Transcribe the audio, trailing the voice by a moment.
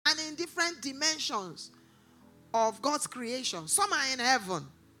different dimensions of God's creation. Some are in heaven.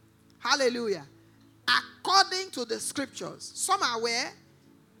 Hallelujah. According to the scriptures. Some are where?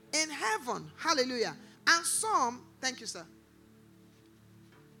 In heaven. Hallelujah. And some, thank you, sir.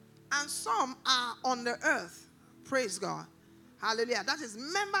 And some are on the earth. Praise God. Hallelujah. That is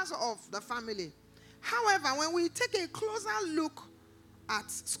members of the family. However, when we take a closer look at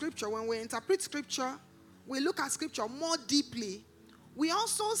scripture, when we interpret scripture, we look at scripture more deeply, we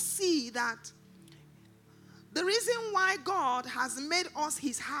also see that the reason why God has made us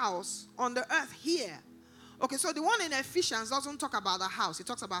his house on the earth here. Okay, so the one in Ephesians doesn't talk about the house. It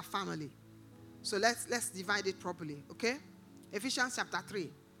talks about family. So let's divide it properly, okay? Ephesians chapter 3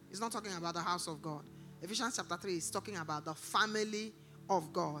 is not talking about the house of God. Ephesians chapter 3 is talking about the family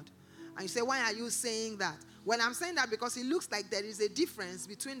of God. And you say, why are you saying that? Well, I'm saying that because it looks like there is a difference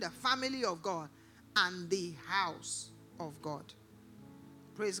between the family of God and the house of God.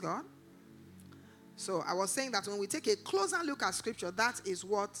 Praise God. So I was saying that when we take a closer look at scripture, that is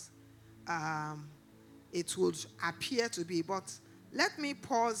what it would appear to be. But let me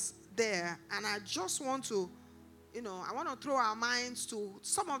pause there, and I just want to, I want to throw our minds to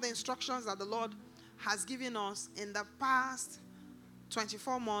some of the instructions that the Lord has given us in the past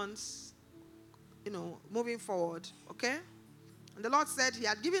 24 months, moving forward, okay? And the Lord said he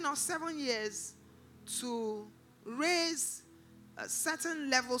had given us 7 years to raise certain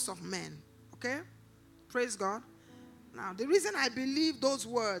levels of men, okay? Praise God. Now, the reason I believe those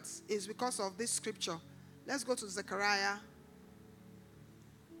words is because of this scripture. Let's go to Zechariah.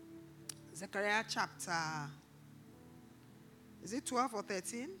 Zechariah chapter, is it 12 or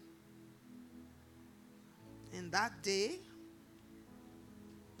 13? In that day,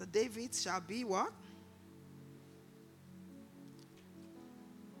 the Davids shall be what?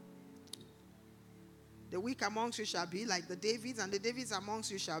 The weak amongst you shall be like the Davids, and the Davids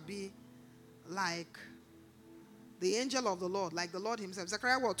amongst you shall be like the angel of the Lord, like the Lord himself.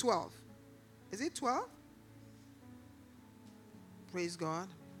 Zechariah what, 12? Is it 12? Praise God.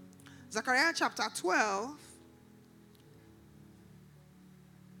 Zechariah chapter 12.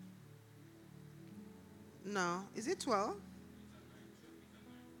 No, is it 12?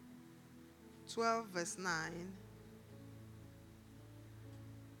 12 verse 9.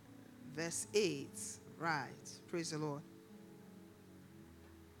 Verse 8. Right. Praise the Lord.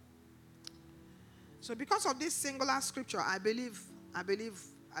 So because of this singular scripture, I believe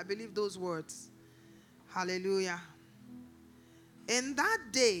those words. Hallelujah. In that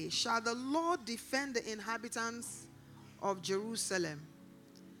day shall the Lord defend the inhabitants of Jerusalem.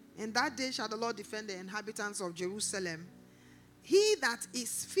 In that day shall the Lord defend the inhabitants of Jerusalem. He that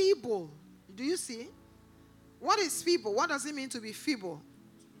is feeble. Do you see? What is feeble? What does it mean to be feeble?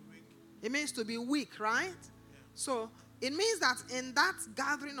 It means to be weak, right? Yeah. So it means that in that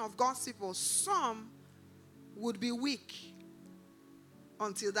gathering of God's people, some would be weak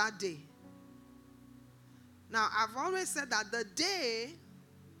until that day. Now, I've always said that the day,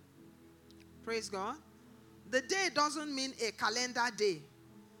 praise God, the day doesn't mean a calendar day.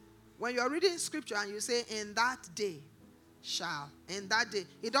 When you're reading scripture and you say, in that day shall, in that day,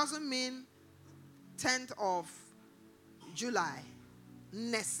 it doesn't mean 10th of July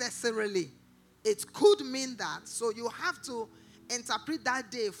necessarily. It could mean that. So you have to interpret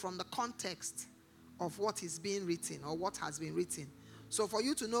that day from the context of what is being written or what has been written. So for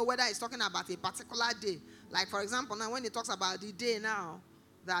you to know whether it's talking about a particular day, like for example, now when it talks about the day now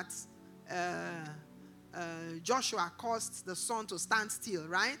that Joshua caused the sun to stand still,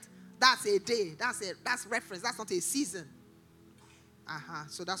 right? That's a day. That's reference. That's not a season.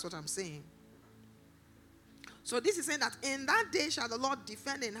 So that's what I'm saying. So this is saying that in that day shall the Lord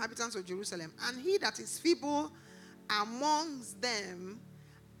defend the inhabitants of Jerusalem, and he that is feeble amongst them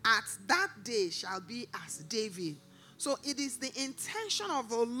at that day shall be as David. So it is the intention of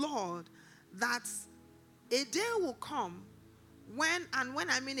the Lord that a day will come when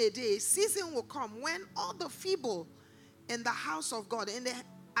I mean a day, a season will come when all the feeble in the house of God,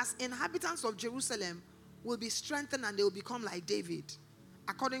 as inhabitants of Jerusalem, will be strengthened and they will become like David,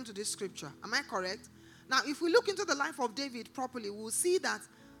 according to this scripture. Am I correct? Now, if we look into the life of David properly, we'll see that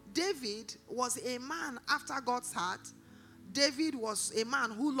David was a man after God's heart. David was a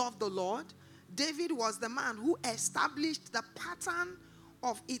man who loved the Lord. David was the man who established the pattern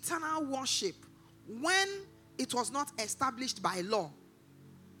of eternal worship when it was not established by law.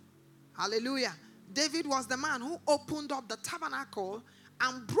 Hallelujah. David was the man who opened up the tabernacle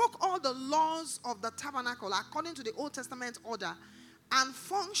and broke all the laws of the tabernacle according to the Old Testament order and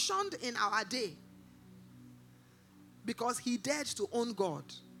functioned in our day because he dared to own God.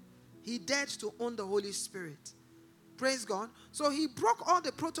 He dared to own the Holy Spirit. Praise God. So he broke all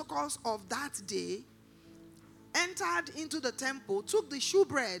the protocols of that day, entered into the temple, took the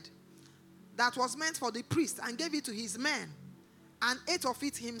shewbread that was meant for the priest and gave it to his men and ate of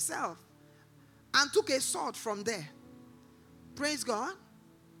it himself and took a sword from there. Praise God.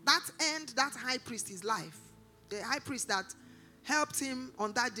 That ended that high priest his life. The high priest that helped him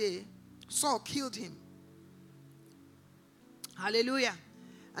on that day, Saul killed him. Hallelujah.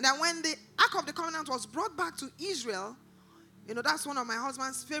 And then when the Ark of the Covenant was brought back to Israel, that's one of my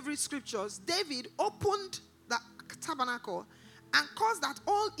husband's favorite scriptures. David opened the tabernacle and caused that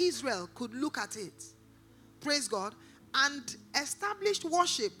all Israel could look at it. Praise God. And established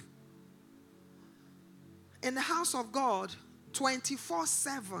worship in the house of God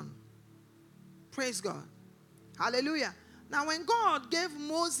 24/7. Praise God. Hallelujah. Now when God gave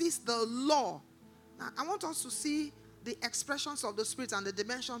Moses the law, now I want us to see the expressions of the Spirit and the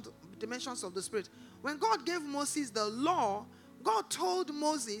dimensions of the Spirit. When God gave Moses the law, God told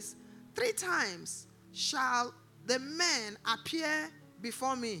Moses, 3 times shall the men appear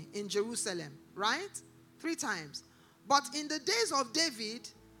before me in Jerusalem. Right? 3 times. But in the days of David,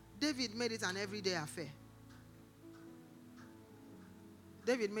 David made it an everyday affair.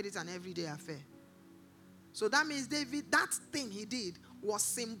 David made it an everyday affair. So that means David, that thing he did was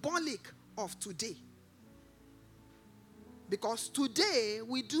symbolic of today. Because today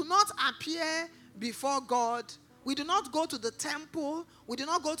we do not appear before God. We do not go to the temple. We do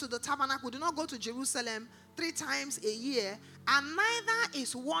not go to the tabernacle. We do not go to Jerusalem 3 times a year. And neither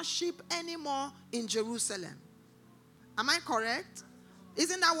is worship anymore in Jerusalem. Am I correct?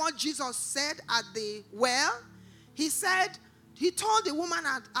 Isn't that what Jesus said at the well? He said, he told the woman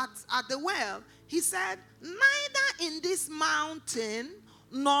at the well, he said, neither in this mountain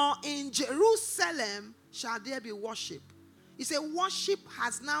nor in Jerusalem shall there be worship. He said, worship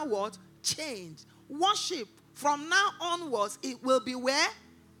has now what? Changed. Worship from now onwards, it will be where?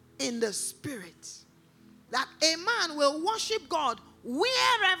 In the spirit. That a man will worship God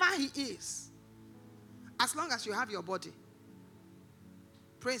wherever he is. As long as you have your body.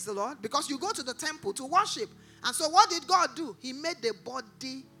 Praise the Lord. Because you go to the temple to worship. And so what did God do? He made the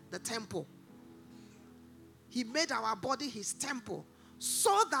body the temple. He made our body his temple.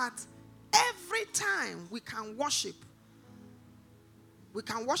 So that every time we can worship. We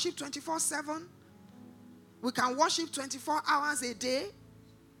can worship 24/7. We can worship 24 hours a day.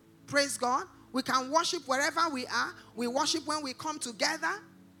 Praise God. We can worship wherever we are. We worship when we come together.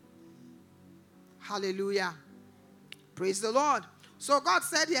 Hallelujah. Praise the Lord. So God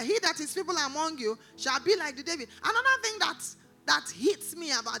said here, he that is feeble among you shall be like the David. Another thing that hits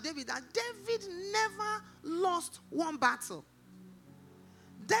me about David, that David never lost one battle.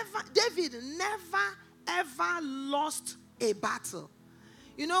 David never ever lost a battle.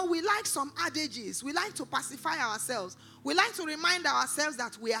 We like some adages. We like to pacify ourselves. We like to remind ourselves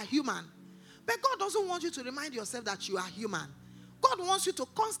that we are human. But God doesn't want you to remind yourself that you are human. God wants you to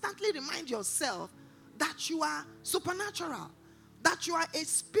constantly remind yourself that you are supernatural, that you are a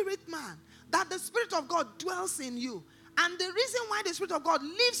spirit man, that the Spirit of God dwells in you. And the reason why the Spirit of God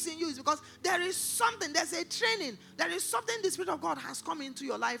lives in you is because there is something, there's a training, there is something the Spirit of God has come into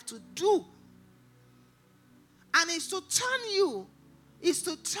your life to do. And it's to turn you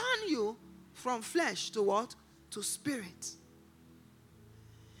from flesh to what? To spirit.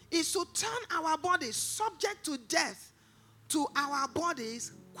 It's to turn our bodies subject to death to our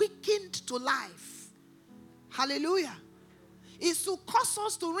bodies quickened to life. Hallelujah. It's to cause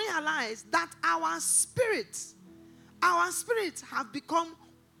us to realize that our spirits have become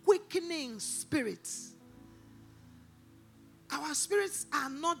quickening spirits. Our spirits are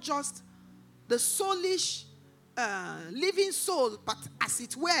not just the soulish living soul, but as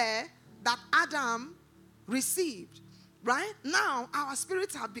it were, that Adam received. Right? Now, our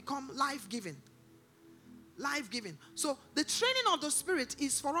spirits have become life-giving. Life-giving. So, the training of the spirit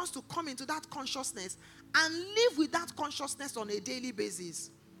is for us to come into that consciousness and live with that consciousness on a daily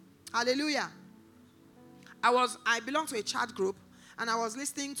basis. Hallelujah. I belong to a chat group, and I was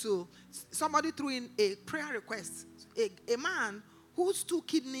listening to somebody threw in a prayer request. A man whose 2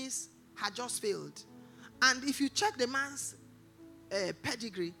 kidneys had just failed. And if you check the man's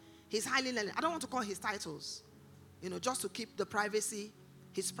pedigree, he's highly learned. I don't want to call his titles, just to keep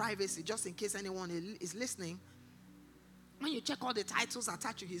his privacy, just in case anyone is listening. When you check all the titles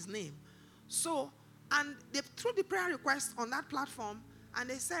attached to his name. So, and they threw the prayer request on that platform, and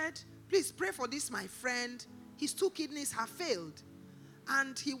they said, please pray for this, my friend. His 2 kidneys have failed.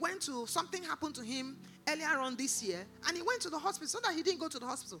 And something happened to him earlier on this year, and he went to the hospital. So that he didn't go to the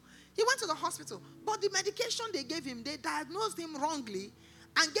hospital. He went to the hospital, but the medication they gave him, they diagnosed him wrongly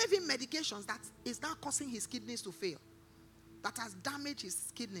and gave him medications that is now causing his kidneys to fail. that has damaged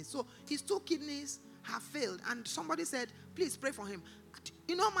his kidneys. So his 2 kidneys have failed. And somebody said, please pray for him.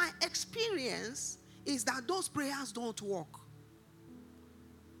 You know, my experience is that those prayers don't work.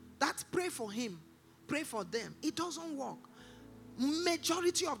 That pray for him, pray for them. It doesn't work.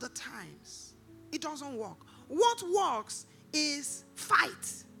 Majority of the times, it doesn't work. What works is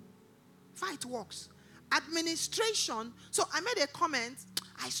fight. Fight works. Administration. So I made a comment.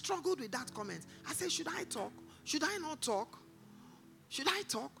 I struggled with that comment. I said, should I talk? Should I not talk? Should I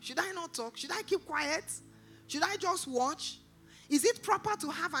talk? Should I not talk? Should I keep quiet? Should I just watch? Is it proper to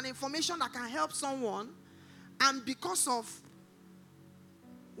have an information that can help someone, and because of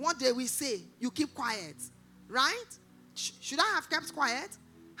what they will say, you keep quiet? Right? Should I have kept quiet?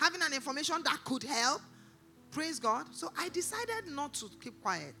 Having an information that could help? Praise God. So I decided not to keep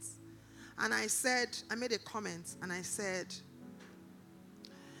quiet. And I said, I made a comment, and I said,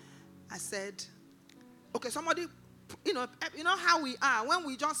 okay, somebody, you know how we are. When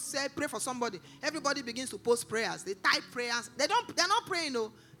we just say pray for somebody, everybody begins to post prayers. They type prayers. They're not praying,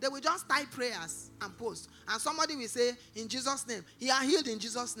 no. They will just type prayers and post. And somebody will say, in Jesus' name, you are healed in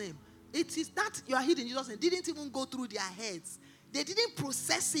Jesus' name. It is that you are healed in Jesus' name didn't even go through their heads. They didn't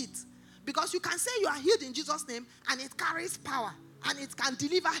process it. Because you can say you are healed in Jesus' name, and it carries power, and it can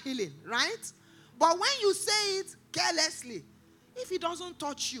deliver healing, right? But when you say it carelessly, if it doesn't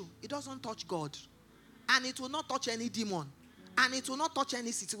touch you, it doesn't touch God. And it will not touch any demon. And it will not touch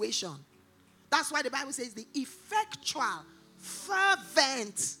any situation. That's why the Bible says the effectual,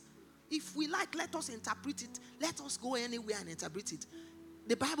 fervent. If we like, let us interpret it. Let us go anywhere and interpret it.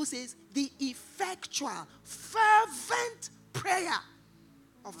 The Bible says the effectual, fervent prayer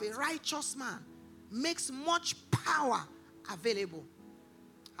of a righteous man makes much power available.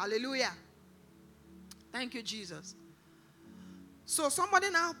 Hallelujah. Thank you, Jesus. So somebody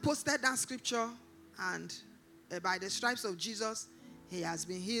now posted that scripture, and by the stripes of Jesus, he has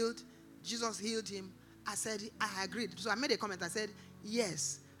been healed. Jesus healed him. I said, I agreed. So I made a comment. I said,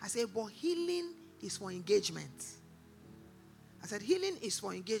 yes. I said, but healing is for engagement. I said, healing is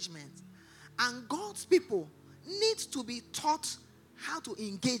for engagement. And God's people need to be taught how to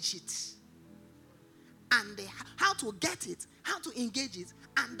engage it. And how to get it, how to engage it,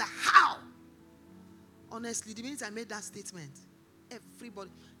 and the how. Honestly, the minute I made that statement, everybody,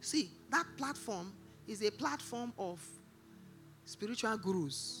 see, that platform is a platform of spiritual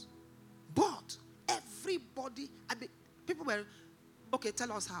gurus. But everybody, people were, okay,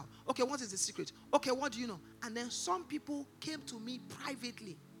 tell us how. Okay, what is the secret? Okay, what do you know? And then some people came to me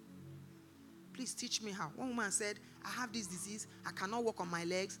privately. Please teach me how. One woman said, I have this disease. I cannot walk on my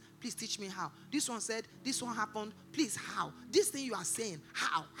legs. Please teach me how. This one said, this one happened. Please, how? This thing you are saying,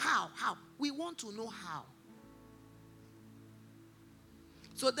 how? We want to know how.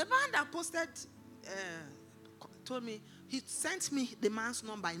 So the man that posted told me, he sent me the man's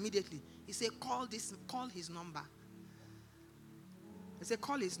number immediately. He said, call his number. I said,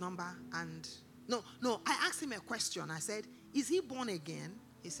 call his number. And no, I asked him a question. I said, is he born again?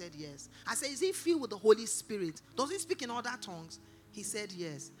 He said, yes. I said, is he filled with the Holy Spirit? Does he speak in other tongues? He said,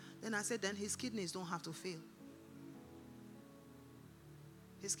 yes. Then I said, then his kidneys don't have to fail.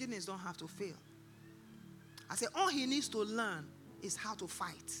 His kidneys don't have to fail. I said, all he needs to learn is how to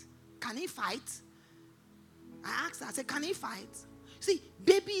fight. Can he fight? I asked her, I said, can he fight? See,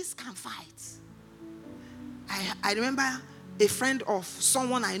 babies can fight. I remember a friend of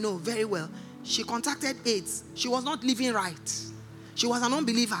someone I know very well. She contacted AIDS. She was not living right. She was an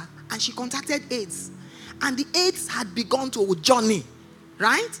unbeliever, and she contacted AIDS. And the AIDS had begun to journey,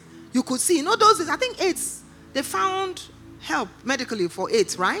 right? You could see, those days, I think AIDS, they found help medically for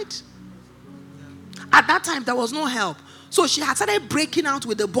AIDS, right? At that time, there was no help. So she had started breaking out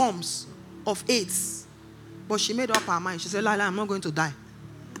with the bombs of AIDS. But she made up her mind. She said, Lala, I'm not going to die.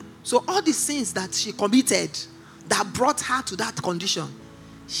 So all the sins that she committed that brought her to that condition,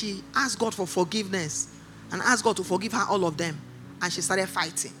 she asked God for forgiveness and asked God to forgive her all of them. And she started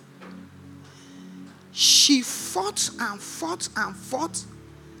fighting. She fought and fought and fought.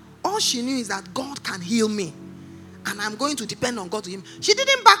 All she knew is that God can heal me. And I'm going to depend on God to heal me. She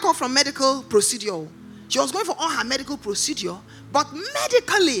didn't back off from medical procedure. She was going for all her medical procedure. But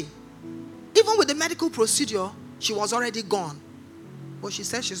medically, even with the medical procedure, she was already gone. But she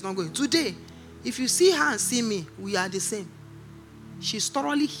said she's not going. Today, if you see her and see me, we are the same. She's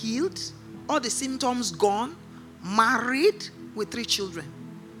thoroughly healed. All the symptoms gone. Married with 3 children.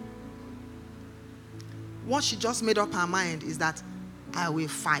 What she just made up her mind is that I will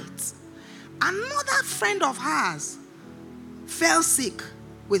fight. Another friend of hers fell sick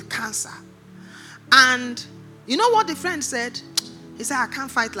with cancer. And you know what the friend said? He said, I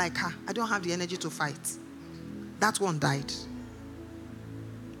can't fight like her. I don't have the energy to fight. That one died.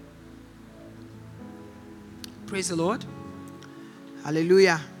 Praise the Lord.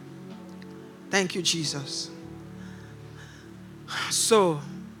 Hallelujah. Thank you, Jesus. So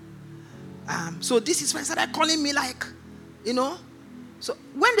this is when they started calling me like, you know. So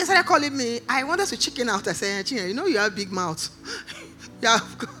when they started calling me, I wanted to chicken out. I said, you know, you have big mouth. you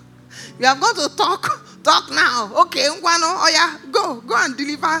have gone to talk now. Okay, oh yeah, go and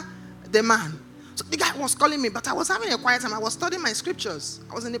deliver the man. So the guy was calling me, but I was having a quiet time. I was studying my scriptures.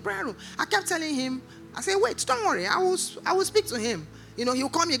 I was in the prayer room. I kept telling him, I said, wait, don't worry. I will speak to him. You know, he'll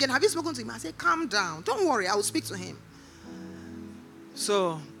call me again. Have you spoken to him? I said, calm down. Don't worry. I will speak to him.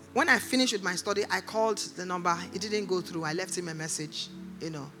 So when I finished with my study, I called the number. It didn't go through. I left him a message, you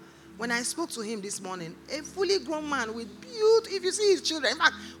know. When I spoke to him this morning, a fully grown man with beauty, if you see his children. In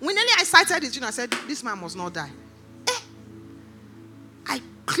fact, when I cited his children, I said, this man must not die. I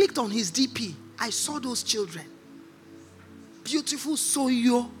clicked on his DP. I saw those children. Beautiful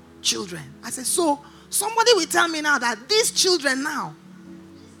Soyo children. I said, so somebody will tell me now that these children now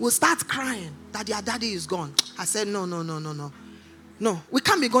will start crying that their daddy is gone. I said, no. No, we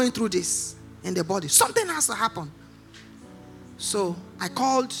can't be going through this in the body. Something has to happen. So I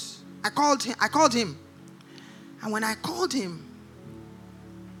called him. And when I called him,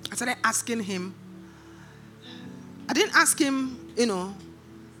 I started asking him. I didn't ask him, you know,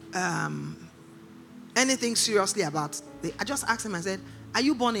 anything seriously about it. I just asked him, I said, are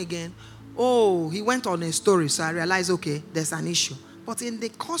you born again? Oh, he went on a story, so I realized, okay, there's an issue. But in the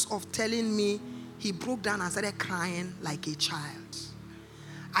course of telling me, he broke down and started crying like a child.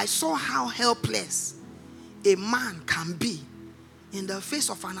 I saw how helpless a man can be in the face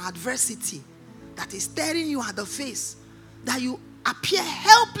of an adversity that is staring you at the face, that you appear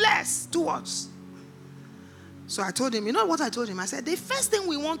helpless towards. So I told him, you know what I told him? I said, the first thing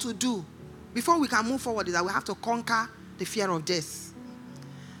we want to do before we can move forward is that we have to conquer the fear of death.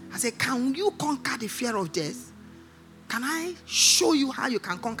 I said, can you conquer the fear of death? Can I show you how you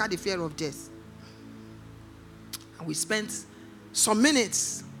can conquer the fear of death? And we spent some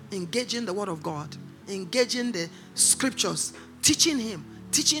minutes engaging the word of God, engaging the scriptures, teaching him.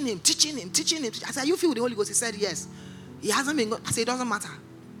 I said, you feel the Holy Ghost? He said, yes. He hasn't been I said, it doesn't matter.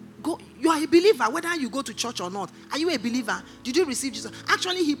 Go. You are a believer, whether you go to church or not. Are you a believer? Did you receive Jesus?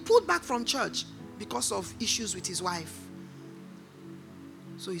 Actually, he pulled back from church because of issues with his wife.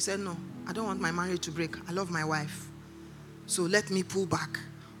 So he said, no, I don't want my marriage to break. I love my wife. So let me pull back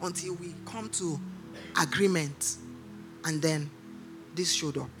until we come to agreement. And then this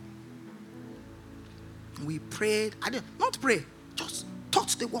showed up. We prayed. I didn't not pray. Just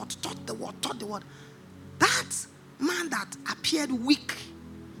touch the word. That man that appeared weak,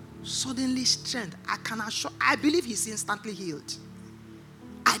 suddenly strength. I believe he's instantly healed.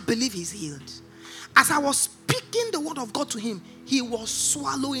 I believe he's healed. As I was speaking the word of God to him, he was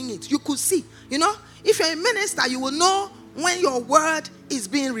swallowing it. You could see. You know, if you're a minister, you will know when your word is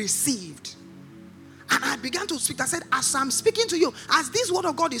being received. And I began to speak. I said, as I'm speaking to you, as this word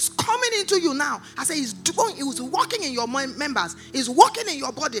of God is coming into you now, I said, it was working in your members. It's working in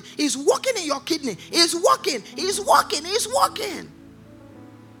your body. It's working in your kidney. It's working.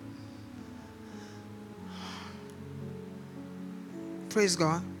 Praise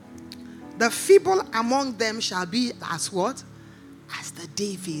God. The feeble among them shall be as what? As the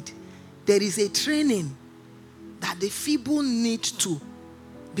David. There is a training that the feeble need to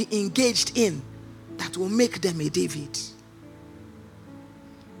be engaged in that will make them a David.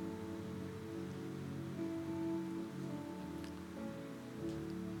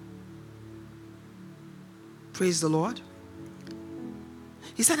 Praise the Lord.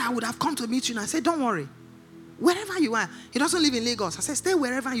 He said, I would have come to meet you. And I said, don't worry. Wherever you are. He doesn't live in Lagos. I said, stay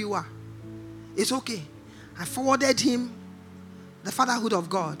wherever you are. It's okay. I forwarded him the fatherhood of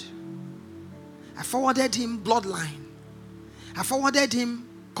God. I forwarded him bloodline. I forwarded him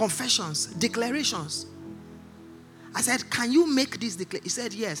confessions, declarations. I said, can you make this declaration? He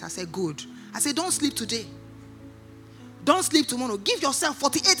said, yes. I said, good. I said, don't sleep today. Don't sleep tomorrow. Give yourself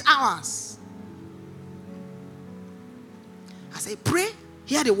 48 hours. I said, pray,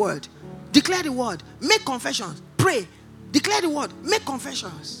 hear the word. Declare the word. Make confessions. Pray. Declare the word. Make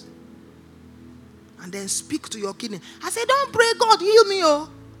confessions. And then speak to your kidney. I said, don't pray, God, heal me, oh.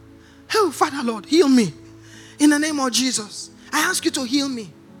 Oh, Father, Lord, heal me. In the name of Jesus. I ask you to heal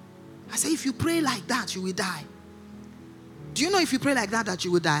me. I say, if you pray like that, you will die. Do you know if you pray like that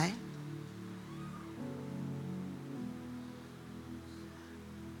you will die?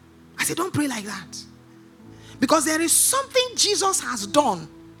 I said, don't pray like that. Because there is something Jesus has done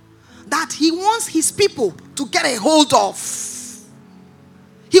that he wants his people to get a hold of.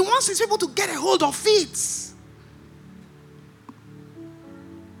 He wants his people to get a hold of it.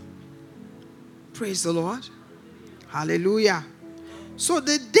 Praise the Lord. Hallelujah. So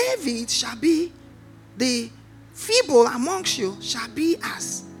the David shall be, the feeble amongst you shall be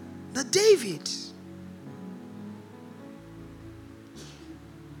as the David.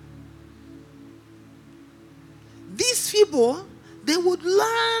 These feeble, they would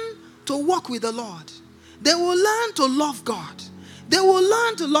learn to walk with the Lord. They will learn to love God. They will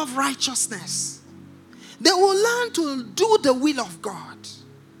learn to love righteousness. They will learn to do the will of God.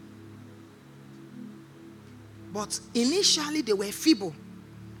 But initially they were feeble.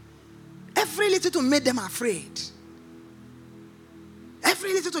 Every little to made them afraid.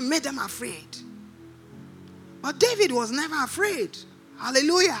 Every little to made them afraid. But David was never afraid.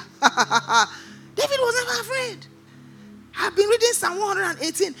 Hallelujah. David was never afraid. I've been reading Psalm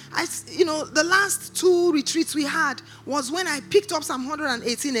 118. The last 2 retreats we had was when I picked up Psalm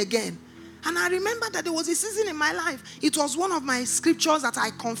 118 again. And I remember that there was a season in my life. It was one of my scriptures that I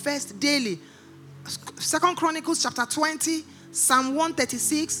confessed daily. 2 Chronicles chapter 20, Psalm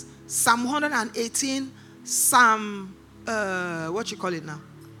 136, Psalm 118, Psalm,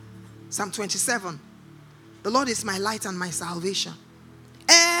 Psalm 27. The Lord is my light and my salvation.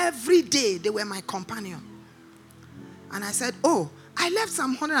 Every day they were my companion. And I said, I left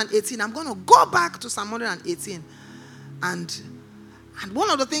Psalm 118. I'm going to go back to Psalm 118. And one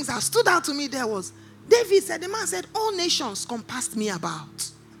of the things that stood out to me there was, David said, the man said, all nations compassed me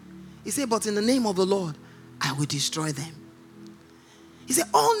about. He said, but in the name of the Lord, I will destroy them. He said,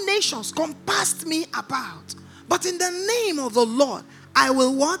 all nations compassed me about. But in the name of the Lord, I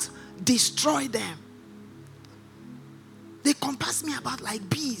will what? Destroy them. They compassed me about like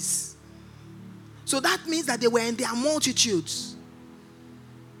bees. So that means that they were in their multitudes.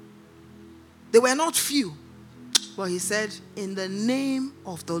 They were not few. But he said, in the name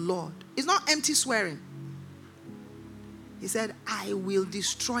of the Lord. It's not empty swearing. He said, I will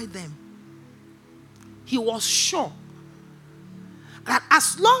destroy them. He was sure that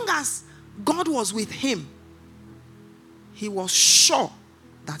as long as God was with him, he was sure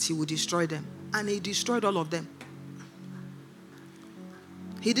that he would destroy them. And he destroyed all of them.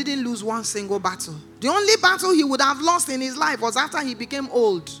 He didn't lose one single battle. The only battle he would have lost in his life was after he became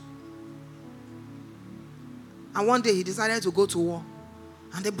old. And one day he decided to go to war.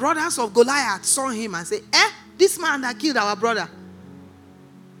 And the brothers of Goliath saw him and said, this man that killed our brother.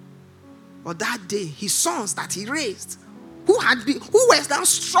 But that day, his sons that he raised, who were now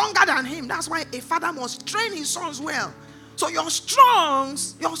stronger than him. That's why a father must train his sons well. So your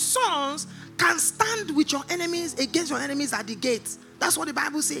sons can stand with your enemies, against your enemies at the gates. That's what the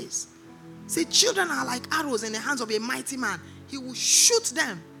Bible says. Say, children are like arrows in the hands of a mighty man. He will shoot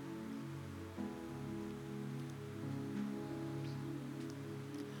them.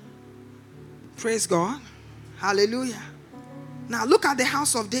 Praise God. Hallelujah. Now look at the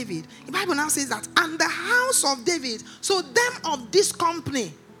house of David. The Bible now says that, and the house of David, so them of this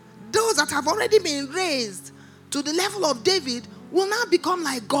company, those that have already been raised to the level of David, will now become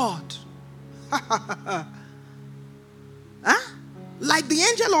like God. Like the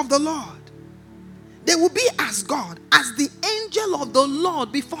angel of the Lord. They will be as God, as the angel of the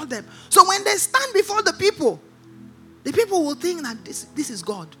Lord before them. So when they stand before the people will think that this is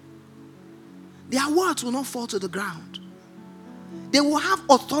God. Their words will not fall to the ground. They will have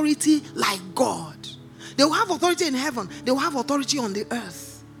authority like God. They will have authority in heaven. They will have authority on the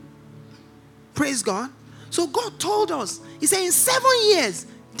earth. Praise God. So God told us, he said, in 7 years,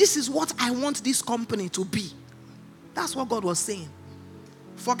 this is what I want this company to be. That's what God was saying.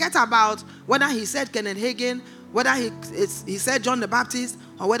 Forget about whether he said Kenneth Hagin, whether he said John the Baptist,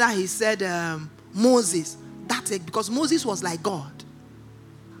 or whether he said Moses. That's it, because Moses was like God.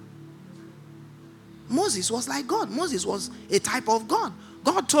 Moses was like God. Moses was a type of God.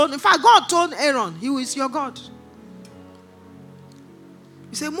 God told Aaron, he is your God.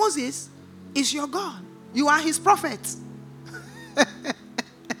 He said, Moses is your God. You are his prophet.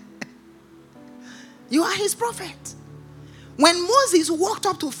 You are his prophet. When Moses walked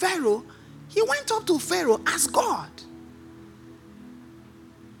up to Pharaoh, he went up to Pharaoh as God.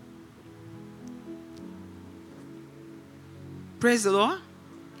 Praise the Lord.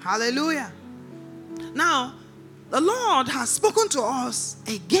 Hallelujah. Now, the Lord has spoken to us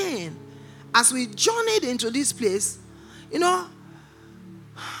again as we journeyed into this place.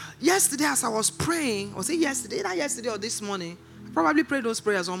 Yesterday as I was praying, was it yesterday? Not yesterday or this morning. I probably pray those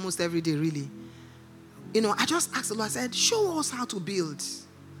prayers almost every day, really. I just asked the Lord, I said, show us how to build.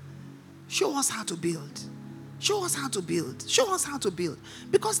 Show us how to build. Show us how to build. Show us how to build.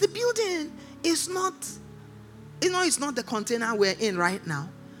 Because the building is not, it's not the container we're in right now.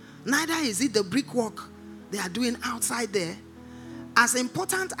 Neither is it the brickwork they are doing outside there. As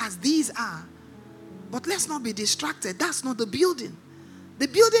important as these are, But let's not be distracted. That's not the building. The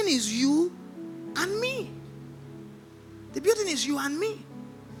building is you and me. The building is you and me.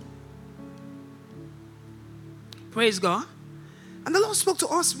 Praise God. And the Lord spoke to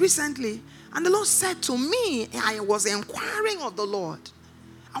us recently. And the Lord said to me, I was inquiring of the Lord.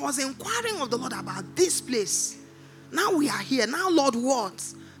 I was inquiring of the Lord about this place. Now we are here. Now, Lord,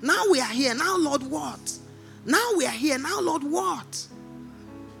 what? Now we are here. Now, Lord, what? Now we are here. Now, Lord, what?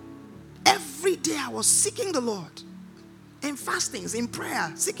 Every day I was seeking the Lord. In fastings, in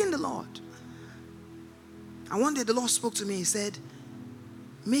prayer, seeking the Lord. And one day the Lord spoke to me. He said,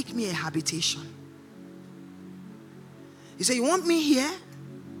 make me a habitation. He said, you want me here?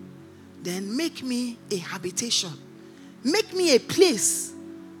 Then make me a habitation. Make me a place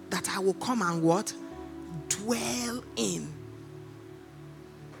that I will come and what? Dwell in.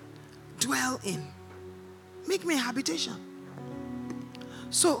 Dwell in. Make me a habitation.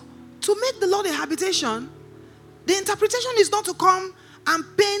 So, to make the Lord a habitation, the interpretation is not to come and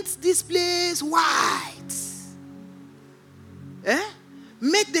paint this place white.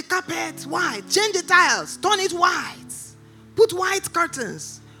 Make the carpet white. Change the tiles. Turn it white. Put white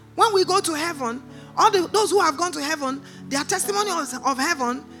curtains. When we go to heaven, those who have gone to heaven, their testimony of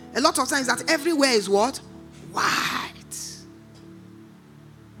heaven, a lot of times that everywhere is what? White.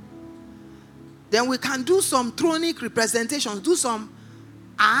 Then we can do some thronic representations, do some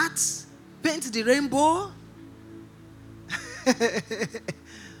art, paint the rainbow,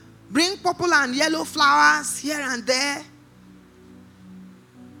 bring purple and yellow flowers here and there.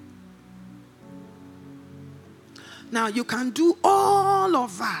 Now, you can do all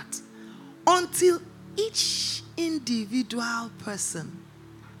of that until each individual person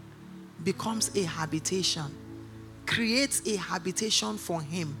becomes a habitation, creates a habitation for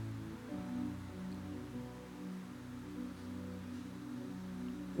him.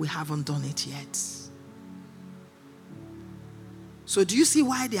 We haven't done it yet. So do you see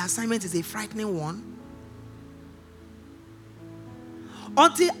why the assignment is a frightening one?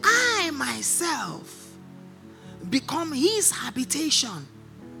 Until I myself become his habitation.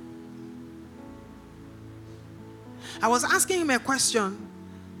 I was asking him a question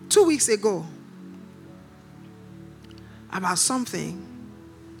 2 weeks ago about something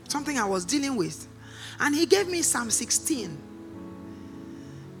I was dealing with. And he gave me Psalm 16.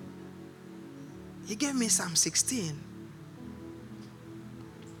 He gave me Psalm 16.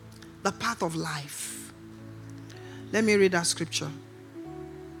 The path of life. Let me read that scripture.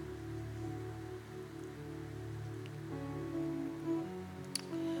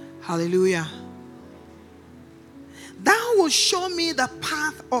 Hallelujah. Thou wilt show me the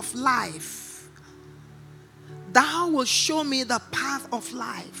path of life. Thou wilt show me the path of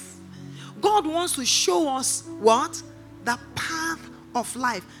life. God wants to show us what? The path of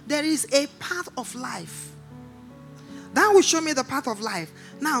life. There is a path of life. Thou wilt show me the path of life.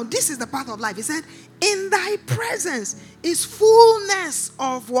 Now, this is the path of life. He said, in thy presence is fullness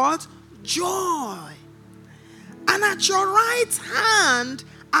of what? Joy. And at your right hand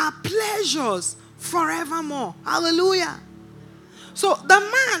are pleasures forevermore. Hallelujah. So the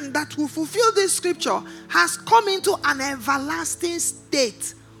man that will fulfill this scripture has come into an everlasting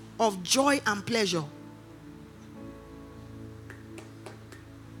state of joy and pleasure.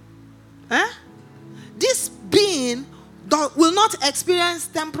 This being will not experience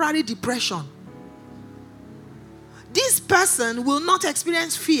temporary depression. This person will not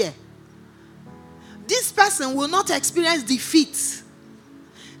experience fear. This person will not experience defeat.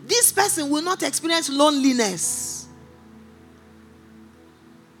 This person will not experience loneliness.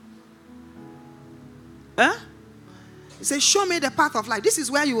 He says, show me the path of life. This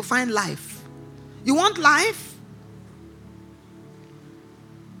is where you will find life. You want life?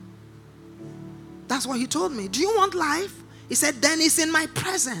 That's what he told me. Do you want life? He said, then it's in my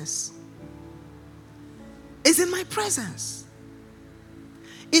presence. It's in my presence.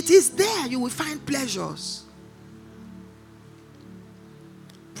 It is there you will find pleasures.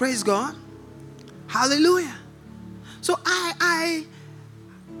 Praise God. Hallelujah. So I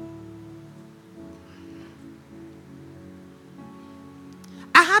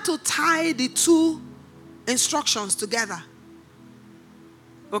had to tie the two instructions together.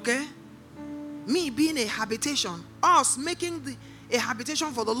 Okay? Me being a habitation, us making a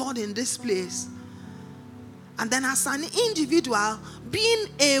habitation for the Lord in this place. And then as an individual, being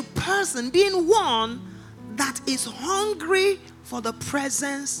a person, being one that is hungry for the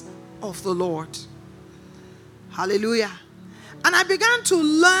presence of the Lord. Hallelujah. And I began to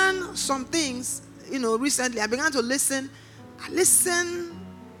learn some things, recently. I began to listen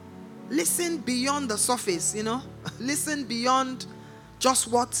beyond the surface, listen beyond just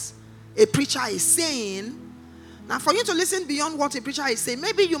what a preacher is saying. Now, for you to listen beyond what a preacher is saying,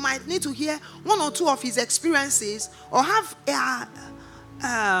 maybe you might need to hear one or two of his experiences, or have an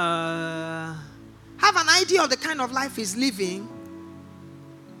idea of the kind of life he's living.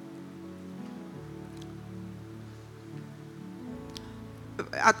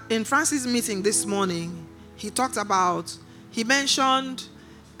 In Francis' meeting this morning, he mentioned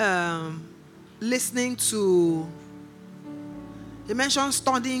he mentioned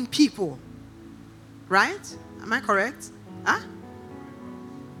studying people, right? Am I correct? Huh?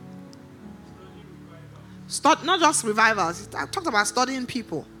 Not just revivals. I talked about studying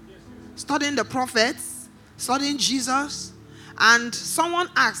people, studying the prophets, studying Jesus. And someone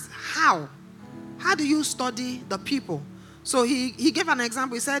asked, how? How do you study the people? So he gave an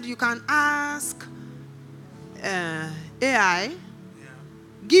example. He said, you can ask AI,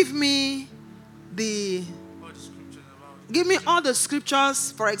 give me all the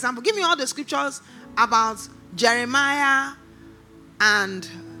scriptures, for example. Give me all the scriptures about Jeremiah and...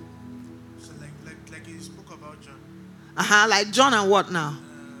 So like he spoke about John. Like John and what now?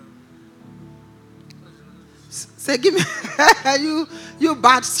 Say, give me... you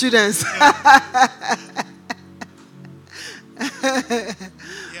bad students. Yeah,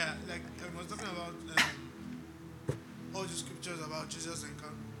 like I was talking about all the scriptures about Jesus'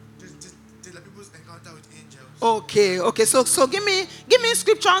 encounter, the people's encounter with angels. Okay. So give me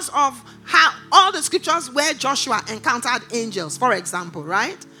scriptures of how all the scriptures where Joshua encountered angels, for example,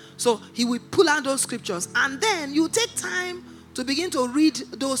 right? So he will pull out those scriptures, and then you take time to begin to read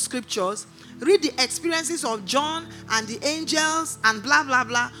those scriptures, read the experiences of John and the angels and blah blah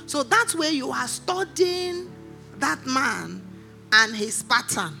blah. So that's where you are studying that man and his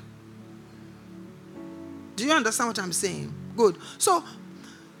pattern. Do you understand what I'm saying? Good. So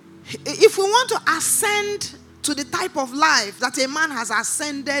if we want to ascend to the type of life that a man has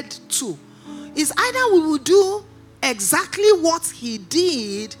ascended to, is either we will do exactly what he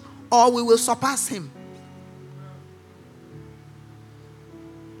did, or we will surpass him.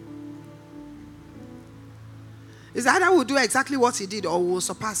 It's either we'll do exactly what he did, or we will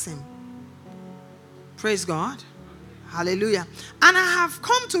surpass him. Praise God. Hallelujah. And I have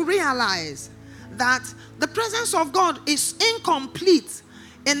come to realize that the presence of God is incomplete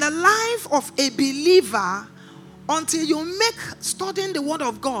in the life of a believer until you make studying the Word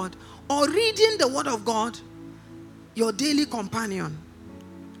of God or reading the Word of God your daily companion.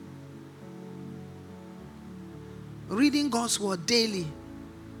 Reading God's Word daily.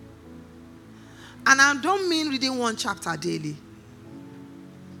 And I don't mean reading one chapter daily.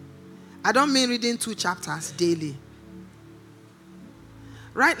 I don't mean reading 2 chapters daily.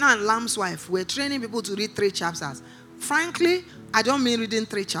 Right now in Lamb's Wife, we're training people to read 3 chapters. Frankly, I don't mean reading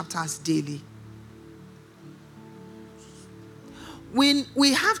 3 chapters daily. We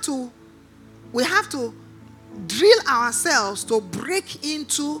have to drill ourselves to break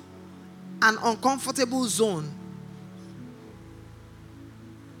into an uncomfortable zone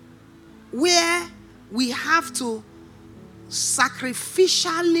where we have to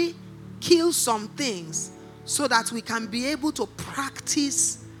sacrificially kill some things so that we can be able to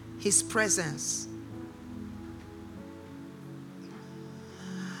practice his presence.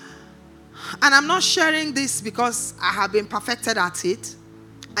 And I'm not sharing this because I have been perfected at it.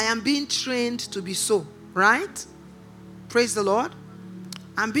 I am being trained to be so, right? Praise the Lord.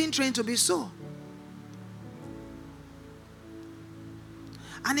 I'm being trained to be so.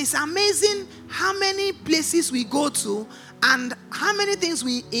 And it's amazing how many places we go to and how many things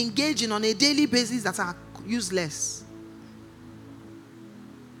we engage in on a daily basis that are useless.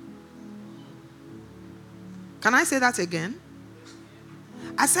 Can I say that again?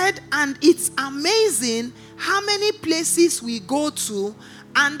 I said, and it's amazing how many places we go to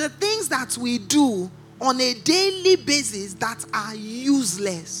and the things that we do on a daily basis that are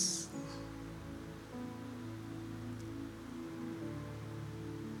useless.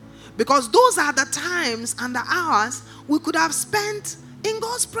 Because those are the times and the hours we could have spent in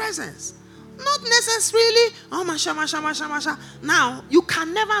God's presence. Not necessarily, oh, masha. Now, you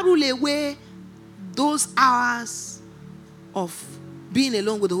can never rule away those hours of being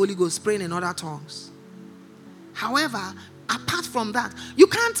alone with the Holy Ghost, praying in other tongues. However, apart from that, you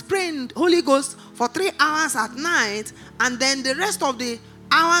can't pray in Holy Ghost for 3 hours at night and then the rest of the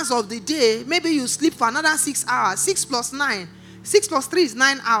hours of the day, maybe you sleep for another 6 hours. 6 plus 9. 6 plus 3 is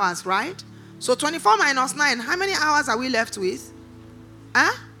 9 hours, right? So 24 minus 9, how many hours are we left with?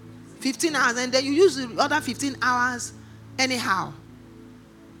 15 hours. And then you use the other 15 hours anyhow.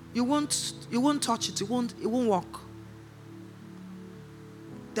 You won't touch it. It won't work.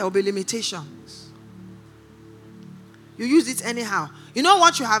 There will be limitations. You use it anyhow. You know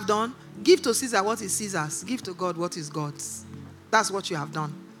what you have done? Give to Caesar what is Caesar's. Give to God what is God's. That's what you have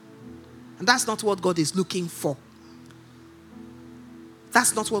done. And that's not what God is looking for.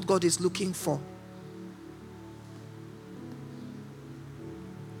 That's not what God is looking for.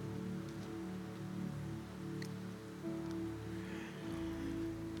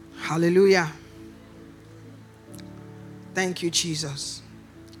 Hallelujah. Thank you, Jesus.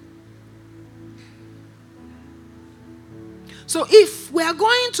 So if we are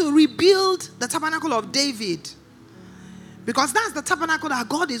going to rebuild the tabernacle of David, because that's the tabernacle that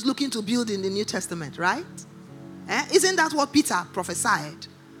God is looking to build in the New Testament, right? Isn't that what Peter prophesied?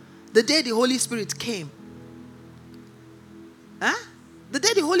 The day the Holy Spirit came. The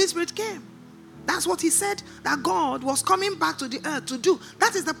day the Holy Spirit came. That's what he said that God was coming back to the earth to do.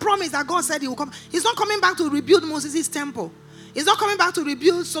 That is the promise that God said he will come. He's not coming back to rebuild Moses' temple. He's not coming back to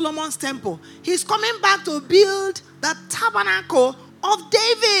rebuild Solomon's temple. He's coming back to build the tabernacle of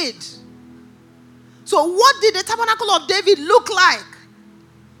David. So what did the tabernacle of David look like?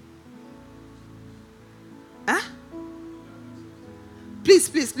 Please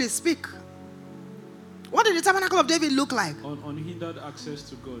speak. What did the tabernacle of David look like? Unhindered access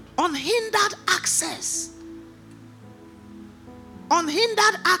to God. Unhindered access.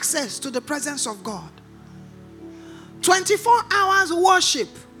 Unhindered access to the presence of God. 24 hours worship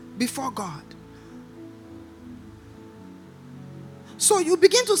before God. So you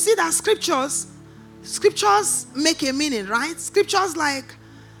begin to see that scriptures make a meaning, right? Scriptures like,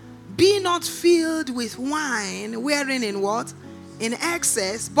 be not filled with wine, wherein in what? In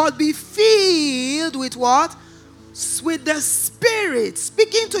excess, but be filled with what? With the Spirit,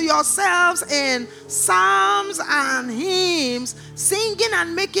 speaking to yourselves in psalms and hymns, singing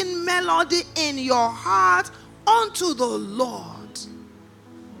and making melody in your heart unto the Lord.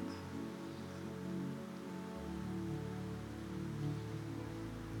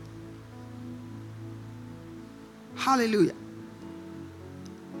 Hallelujah.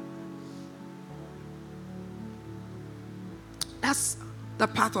 That's the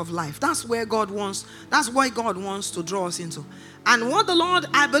path of life. That's where God wants, that's why God wants to draw us into. And what the Lord,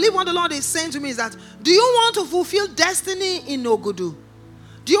 I believe what the Lord is saying to me is that, do you want to fulfill destiny in Ogudu?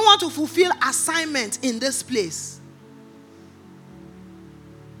 Do you want to fulfill assignment in this place?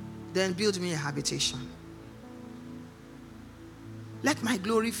 Then build me a habitation. Let my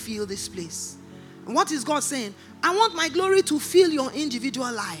glory fill this place. And what is God saying? I want my glory to fill your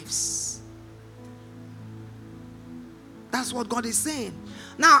individual lives. That's what God is saying.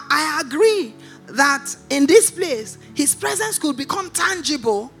 Now, I agree that in this place, his presence could become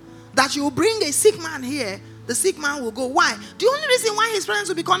tangible, that you will bring a sick man here, the sick man will go. Why? The only reason why his presence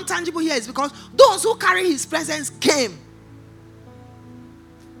will become tangible here is because those who carry his presence came.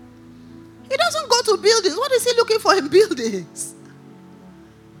 He doesn't go to buildings. What is he looking for in buildings?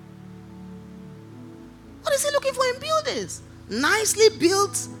 What is he looking for in buildings? Nicely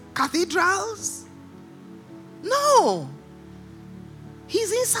built cathedrals? No.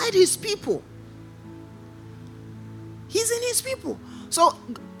 He's inside his people. He's in his people. So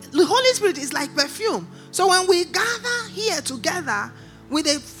the Holy Spirit is like perfume. So when we gather here together with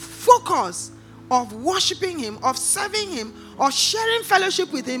a focus of worshiping him, of serving him, of sharing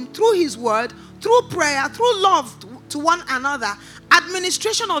fellowship with him through his word, through prayer, through love to one another,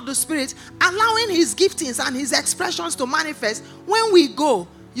 administration of the Spirit, allowing his giftings and his expressions to manifest, when we go,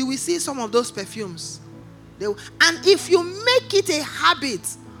 you will see some of those perfumes. And if you make it a habit,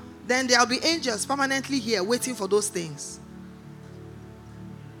 then there will be angels permanently here waiting for those things.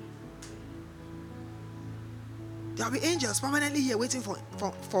 There will be angels permanently here waiting for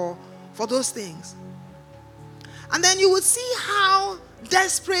those things. And then you will see how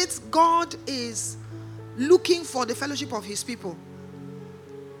desperate God is looking for the fellowship of his people.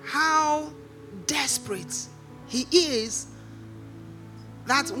 How desperate he is,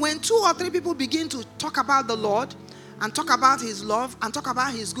 that when 2 or 3 people begin to talk about the Lord and talk about his love and talk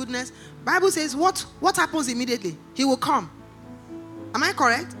about his goodness, Bible says what happens immediately? He will come. Am I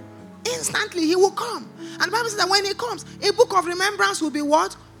correct? Instantly he will come. And the Bible says that when he comes, a book of remembrance will be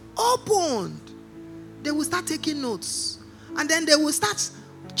what? Opened. They will start taking notes. And then they will start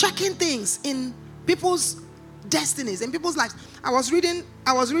checking things in people's destinies, in people's lives. I was reading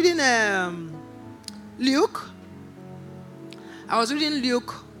Luke.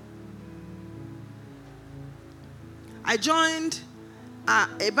 I joined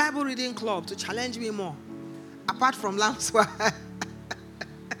a Bible reading club to challenge me more, apart from Lambswire.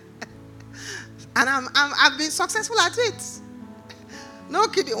 And I've been successful at it. No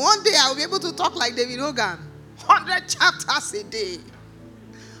kidding. One day I'll be able to talk like David Hogan. 100 chapters a day.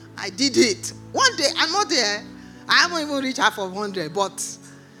 I did it. One day, I'm not there. I haven't even reached half of 100, but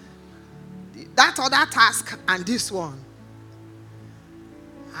that other task and this one,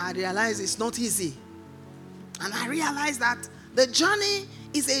 I realized it's not easy. And I realized that the journey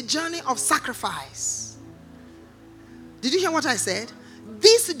is a journey of sacrifice. Did you hear what I said?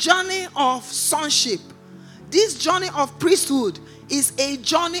 This journey of sonship, this journey of priesthood is a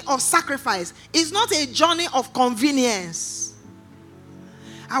journey of sacrifice. It's not a journey of convenience.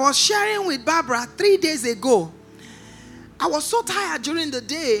 I was sharing with Barbara 3 days ago. I was so tired during the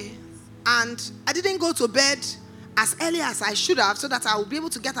day and I didn't go to bed as early as I should have so that I would be able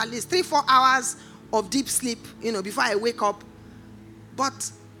to get at least 3-4 hours of deep sleep, before I wake up.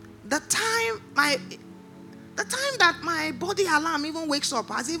 But the time that my body alarm even wakes up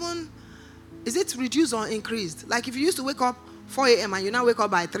is it reduced or increased? Like if you used to wake up 4 a.m. and you now wake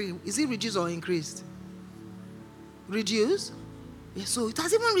up by 3, is it reduced or increased? Reduced? Yeah, so it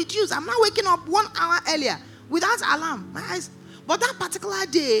has even reduced. I'm now waking up 1 hour earlier without alarm. My eyes. But that particular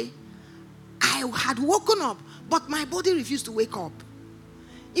day, I had woken up, but my body refused to wake up.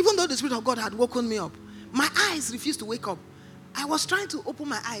 Even though the Spirit of God had woken me up, my eyes refused to wake up. I was trying to open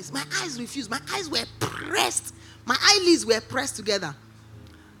my eyes. My eyes refused. My eyes were pressed. My eyelids were pressed together.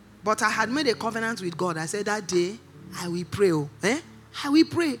 But I had made a covenant with God. I said that day, I will pray. I will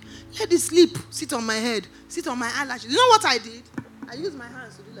pray. Let the sleep sit on my head, sit on my eyelashes. You know what I did? I used my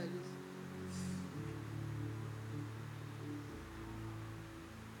hands to do like this.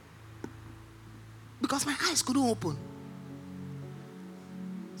 Because my eyes couldn't open.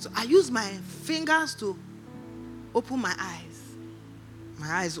 So I used my fingers to open my eyes.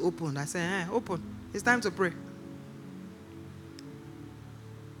 My eyes opened. I said, open. It's time to pray.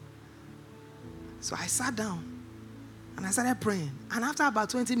 So I sat down and I started praying. And after about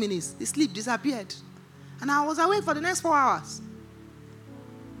 20 minutes, the sleep disappeared. And I was awake for the next 4 hours.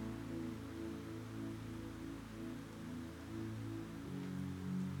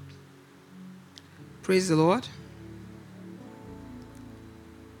 Praise the Lord.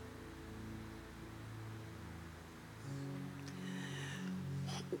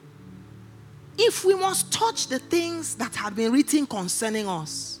 If we must touch the things that have been written concerning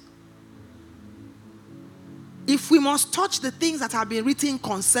us, if we must touch the things that have been written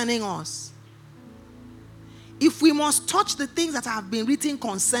concerning us, if we must touch the things that have been written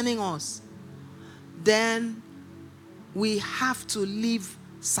concerning us, then we have to live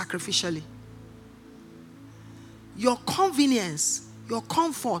sacrificially. Your convenience, your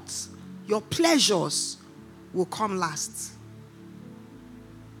comforts, your pleasures will come last.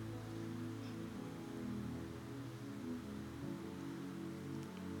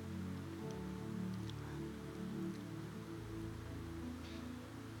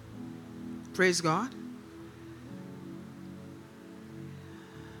 Praise God.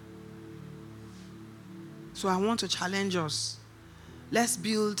 So I want to challenge us. Let's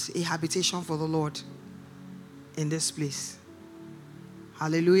build a habitation for the Lord in this place.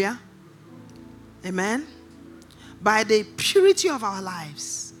 Hallelujah. Amen. By the purity of our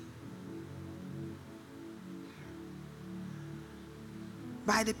lives.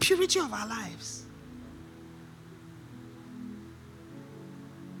 By the purity of our lives.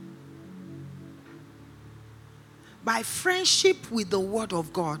 By friendship with the Word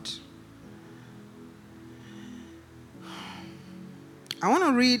of God. I want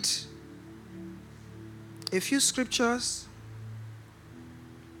to read a few scriptures.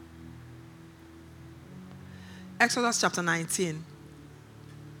 Exodus chapter 19.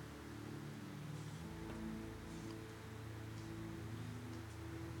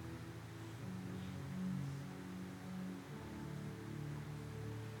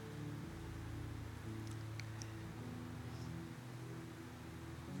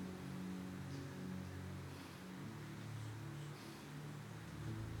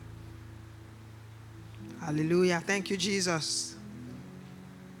 Hallelujah. Thank you, Jesus.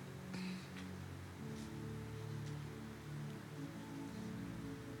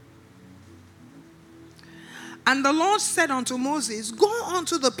 And the Lord said unto Moses, go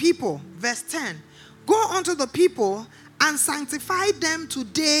unto the people, verse 10, go unto the people and sanctify them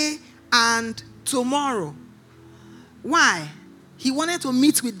today and tomorrow. Why? He wanted to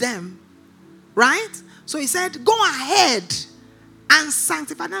meet with them, right? So he said, go ahead and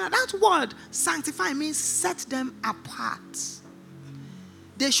sanctify. Now that word sanctify means set them apart.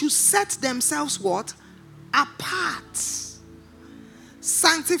 They should set themselves what? Apart.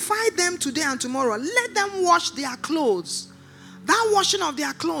 Sanctify them today and tomorrow. Let them wash their clothes. That washing of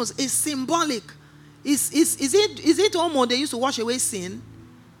their clothes is symbolic. Is it homo they used to wash away sin?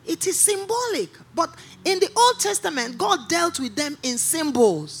 It is symbolic. But in the Old Testament, God dealt with them in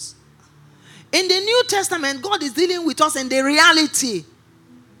symbols. In the New Testament, God is dealing with us in the reality.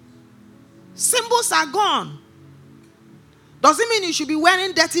 Symbols are gone. Does it mean you should be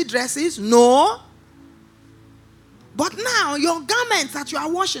wearing dirty dresses? No. But now your garments that you are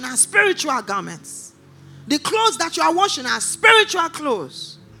washing are spiritual garments. The clothes that you are washing are spiritual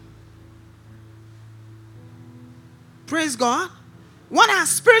clothes. Praise God. What are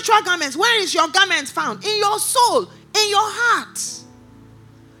spiritual garments? Where is your garment found? In your soul, in your heart,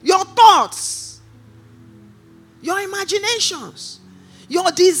 your thoughts, your imaginations,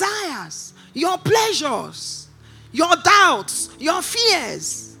 your desires, your pleasures, your doubts, your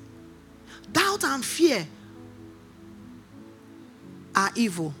fears. Doubt and fear are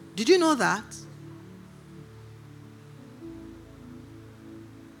evil. Did you know that?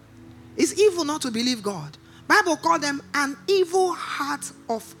 It's evil not to believe God. Bible called them an evil heart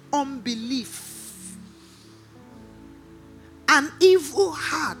of unbelief. An evil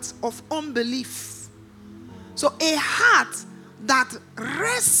heart of unbelief. So a heart that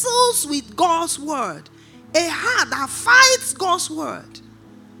wrestles with God's word, a heart that fights God's word,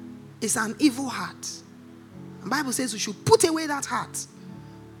 is an evil heart. The Bible says we should put away that heart.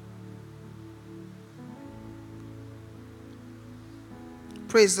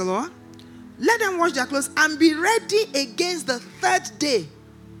 Praise the Lord. Let them wash their clothes and be ready against the third day.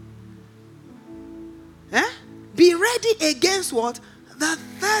 Be ready against what? The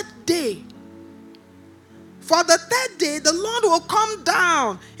third day. For the third day, the Lord will come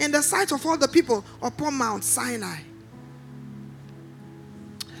down in the sight of all the people upon Mount Sinai.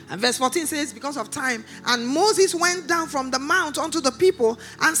 And verse 14 says, because of time, and Moses went down from the mount unto the people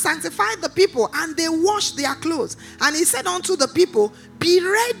and sanctified the people, and they washed their clothes. And he said unto the people, be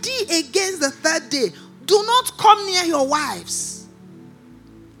ready against the third day. Do not come near your wives.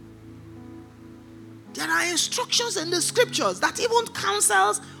 There are instructions in the scriptures that even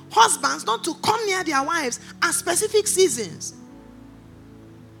counsels husbands not to come near their wives at specific seasons.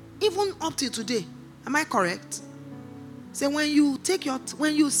 Even up till today. Am I correct? So when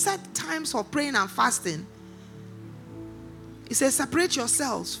you set times for praying and fasting, it says separate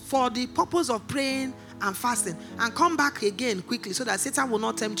yourselves for the purpose of praying and fasting and come back again quickly so that Satan will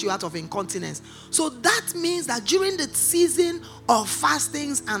not tempt you out of incontinence. So that means that during the season of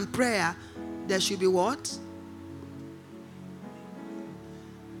fastings and prayer, there should be what?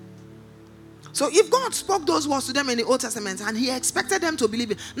 So if God spoke those words to them in the Old Testament and he expected them to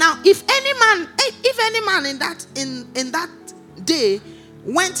believe it. Now, if any man in that day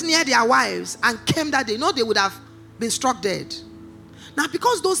went near their wives and came that day, no, they would have been struck dead. Now,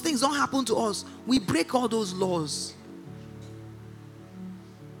 because those things don't happen to us, we break all those laws.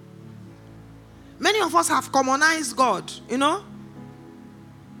 Many of us have commonized God, you know.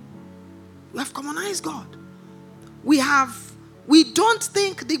 We have commonized God. We don't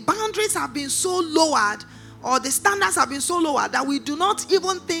think the boundaries have been so lowered or the standards have been so lowered that we do not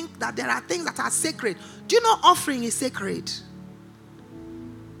even think that there are things that are sacred. Do you know offering is sacred?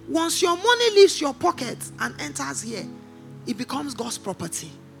 Once your money leaves your pocket and enters here, it becomes God's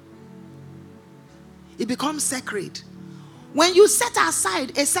property. It becomes sacred. When you set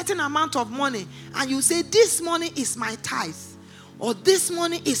aside a certain amount of money and you say, this money is my tithe or this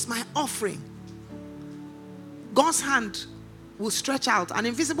money is my offering, God's hand will stretch out. An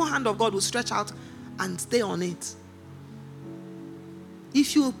invisible hand of God will stretch out and stay on it.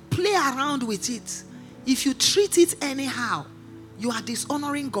 If you play around with it, if you treat it anyhow, you are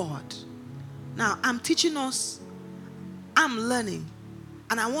dishonoring God. Now, I'm teaching us, I'm learning,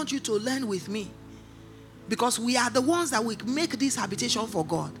 and I want you to learn with me. Because we are the ones that will make this habitation for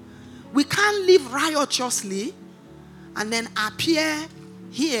God. We can't live riotously and then appear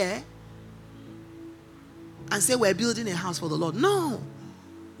here and say we're building a house for the Lord. No.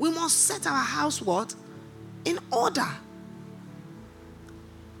 We must set our house what? In order.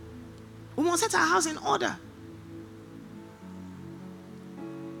 We must set our house in order.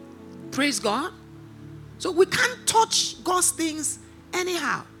 Praise God. So we can't touch God's things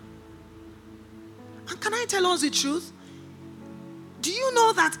anyhow. And can I tell us the truth? Do you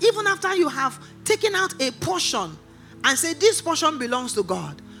know that even after you have taken out a portion and say this portion belongs to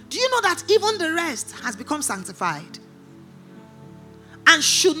God, do you know that even the rest has become sanctified and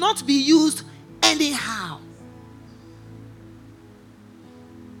should not be used anyhow?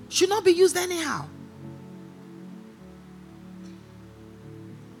 Should not be used anyhow.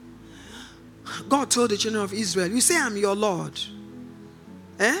 God told the children of Israel, you say I'm your Lord.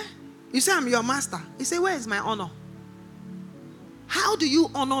 You say I'm your master. He said, where is my honor? How do you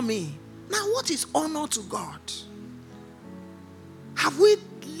honor me? Now, what is honor to God? Have we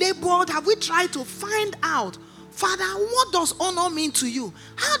labored? Have we tried to find out, Father, what does honor mean to you?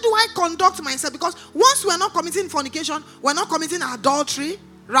 How do I conduct myself? Because once we're not committing fornication, we're not committing adultery,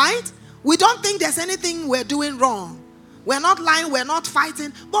 right? We don't think there's anything we're doing wrong. We're not lying, we're not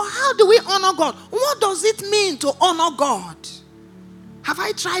fighting. But how do we honor God? What does it mean to honor God? Have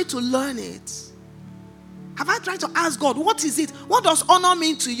I tried to learn it? Have I tried to ask God, what is it? What does honor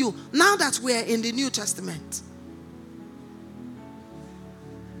mean to you now that we're in the New Testament?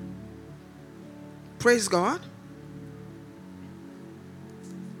 Praise God.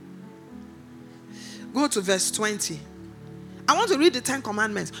 Go to verse 20. I want to read the 10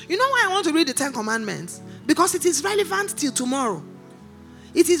 Commandments. You know why I want to read the 10 Commandments? Because it is relevant till tomorrow.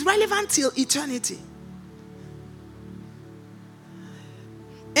 It is relevant till eternity.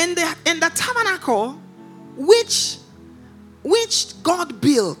 In the tabernacle, which God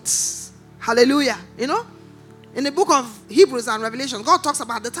built. Hallelujah. You know? In the book of Hebrews and Revelation, God talks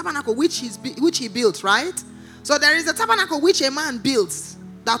about the tabernacle which he built, right? So there is a tabernacle which a man built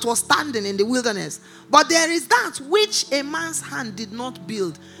that was standing in the wilderness. But there is that which a man's hand did not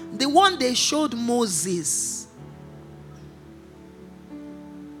build. The one they showed Moses.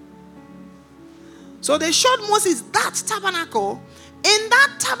 So they showed Moses that tabernacle. In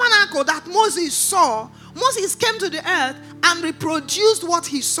that tabernacle that Moses saw, Moses came to the earth and reproduced what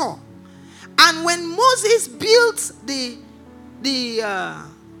he saw. And when Moses built the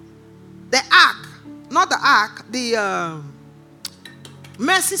ark, not the ark, the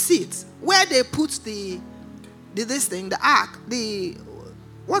mercy seat, where they put the ark,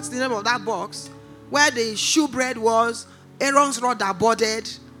 what's the name of that box? Where the shewbread was, Aaron's rod that budded,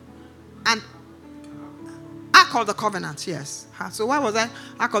 and Ark of the Covenant, yes. So why was I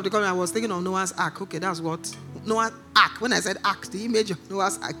Ark of the Covenant? I was thinking of Noah's Ark. Okay, that's what Noah's Ark. When I said Ark, the image of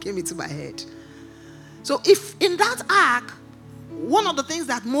Noah's Ark came into my head. So if in that Ark, one of the things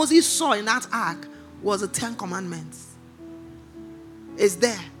that Moses saw in that Ark was the 10 Commandments. It's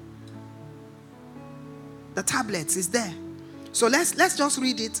there. The tablets is there. So let's just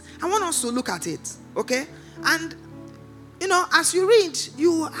read it. I want us to look at it, okay? And you know, as you read,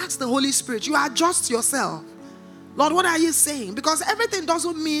 you ask the Holy Spirit, you adjust yourself. Lord, what are you saying? Because everything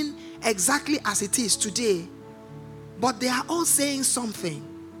doesn't mean exactly as it is today, but they are all saying something.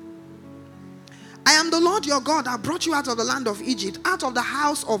 I am the Lord your God. I brought you out of the land of Egypt, out of the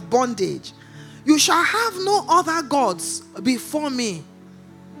house of bondage. You shall have no other gods before me.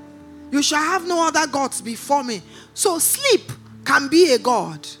 You shall have no other gods before me. So sleep can be a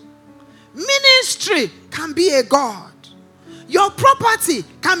god. Ministry can be a god. Your property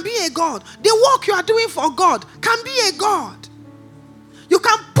can be a god. The work you are doing for God can be a god. You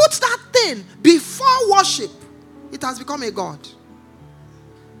can put that thing before worship. It has become a god.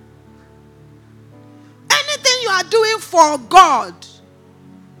 Anything you are doing for God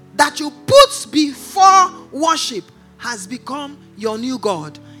that you put before worship has become your new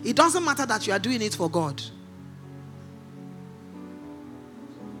god. It doesn't matter that you are doing it for God.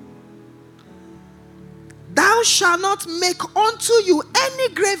 Thou shalt not make unto you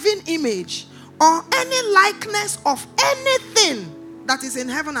any graven image or any likeness of anything that is in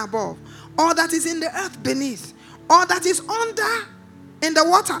heaven above, or that is in the earth beneath, or that is in the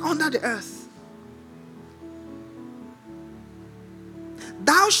water under the earth.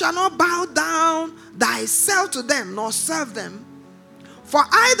 Thou shalt not bow down thyself to them, nor serve them. For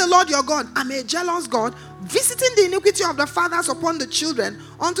I, the Lord your God, am a jealous God, visiting the iniquity of the fathers upon the children,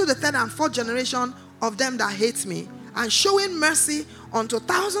 unto the third and fourth generation of them that hate me, and showing mercy unto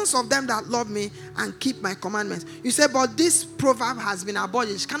thousands of them that love me and keep my commandments. You say, but this proverb has been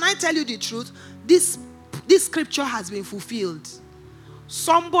abolished. Can I tell you the truth? This scripture has been fulfilled.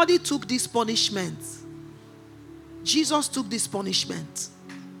 Somebody took this punishment. Jesus took this punishment.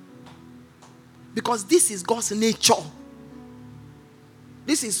 Because this is God's nature.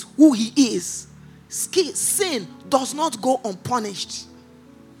 This is who he is. Sin does not go unpunished.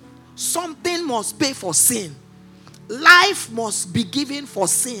 Something must pay for sin. Life must be given for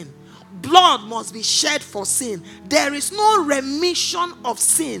sin. Blood must be shed for sin. There is no remission of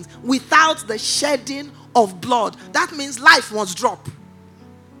sins without the shedding of blood. That means life must drop.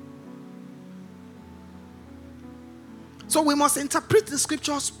 So we must interpret the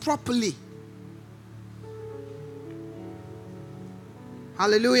scriptures properly.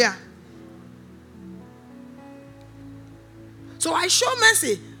 Hallelujah. So I show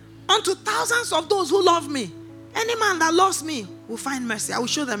mercy unto thousands of those who love me. Any man that loves me will find mercy. I will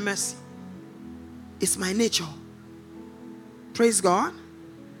show them mercy. It's my nature. Praise God.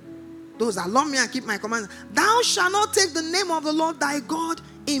 Those that love me and keep my commands. Thou shalt not take the name of the Lord thy God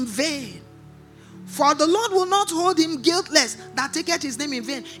in vain. For the Lord will not hold him guiltless that taketh his name in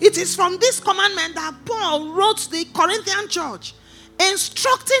vain. It is from this commandment that Paul wrote the Corinthian church,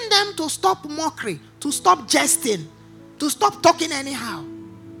 instructing them to stop mockery, to stop jesting, to stop talking anyhow.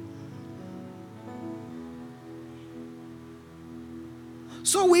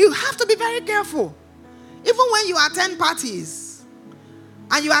 So we have to be very careful. Even when you attend parties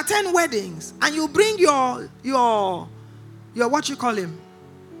and you attend weddings and you bring your what you call him?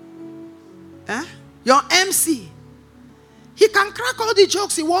 Your MC. He can crack all the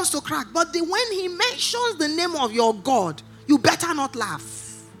jokes he wants to crack, but when he mentions the name of your God, you better not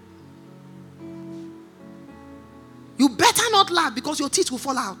laugh. You better not laugh, because your teeth will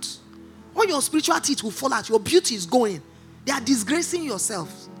fall out. All your spiritual teeth will fall out. Your beauty is going. They are disgracing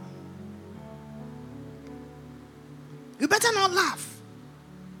yourself. You better not laugh.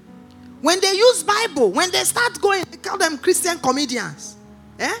 When they use Bible, when they start going, they call them Christian comedians.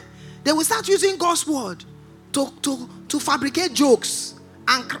 They will start using God's word to fabricate jokes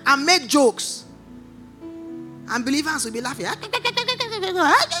and make jokes. And believers will be laughing.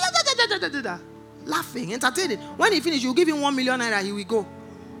 Laughing, entertaining. When he finishes, you give him 1 million naira, he will go.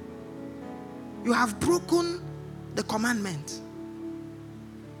 You have broken the commandment.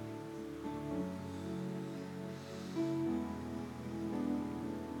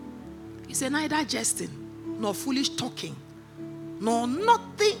 He said, neither jesting, nor foolish talking, nor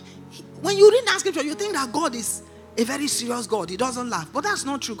nothing. When you read that scripture, you think that God is a very serious God. He doesn't laugh. But that's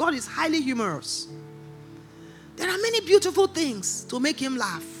not true. God is highly humorous. There are many beautiful things to make him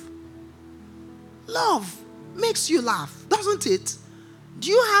laugh. Love makes you laugh, doesn't it? Do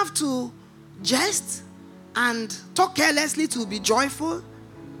you have to jest and talk carelessly to be joyful?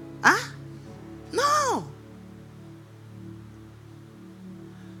 No.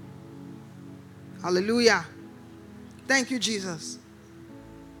 Hallelujah. Thank you, Jesus.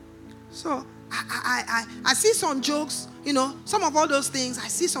 So I see some jokes, some of all those things. I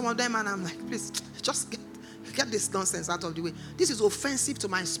see some of them and I'm like, please, just get this nonsense out of the way. This is offensive to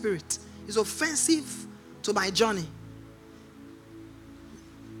my spirit. It's offensive to my journey.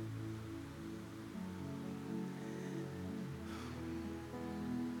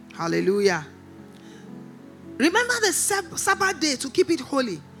 Hallelujah. Remember the Sabbath day to keep it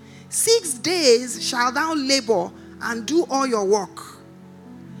holy. 6 days shall thou labor and do all your work.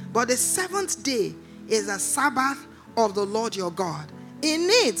 But the 7th day is the Sabbath of the Lord your God. In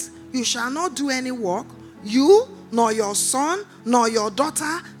it you shall not do any work, you, nor your son, nor your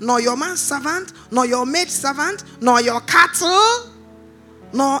daughter, nor your manservant, nor your maidservant, nor your cattle,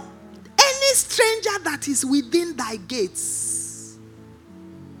 nor any stranger that is within thy gates.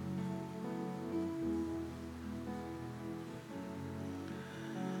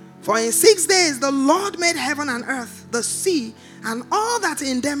 For in 6 days the Lord made heaven and earth, the sea, and all that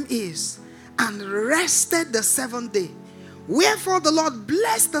in them is, and rested the 7th day. Wherefore the Lord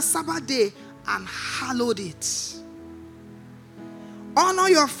blessed the Sabbath day and hallowed it. Honor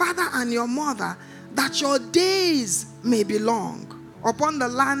your father and your mother, that your days may be long upon the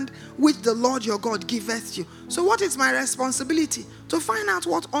land which the Lord your God giveth you. So what is my responsibility? To find out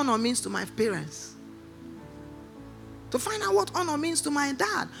what honor means to my parents. To find out what honor means to my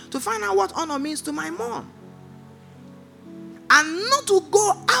dad. To find out what honor means to my mom. And not to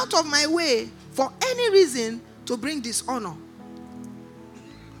go out of my way for any reason to bring dishonor.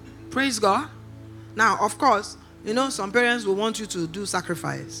 Praise God. Now, of course, some parents will want you to do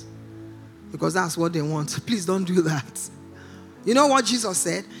sacrifice because that's what they want. Please don't do that. You know what Jesus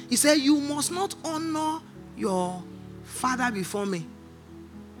said? He said, you must not honor your father before me.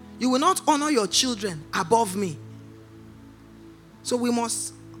 You will not honor your children above me. So we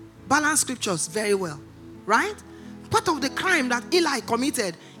must balance scriptures very well, right? Part of the crime that Eli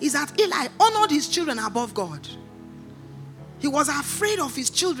committed is that Eli honored his children above God. He was afraid of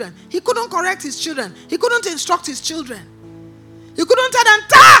his children. He couldn't correct his children. He couldn't instruct his children. He couldn't tell them,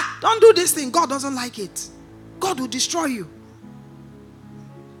 don't do this thing. God doesn't like it. God will destroy you.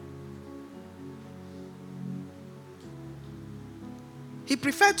 He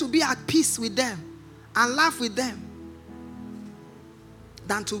preferred to be at peace with them and laugh with them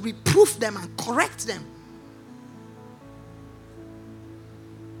than to reproof them and correct them.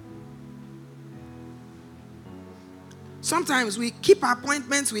 Sometimes we keep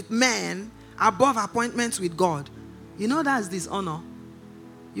appointments with men above appointments with God. That's dishonor.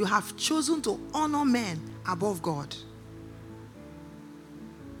 You have chosen to honor men above God.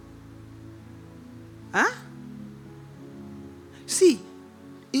 See,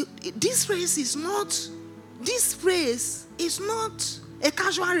 this race is not a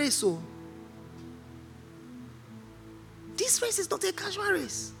casual race. This race is not a casual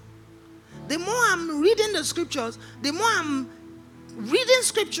race. The more I'm reading the scriptures, the more I'm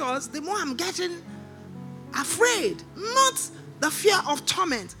getting afraid. Not the fear of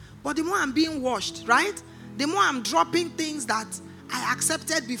torment, but the more I'm being washed, right? The more I'm dropping things that I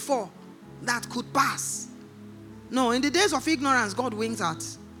accepted before that could pass. No, in the days of ignorance, God winks at.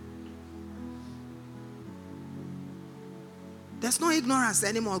 There's no ignorance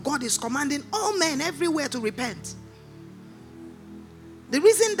anymore. God is commanding all men everywhere to repent. The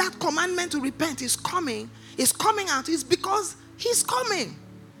reason that commandment to repent is coming out is because he's coming.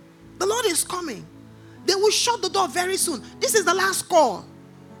 The Lord is coming. They will shut the door very soon. This is the last call.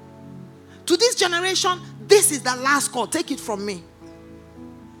 To this generation, this is the last call. Take it from me.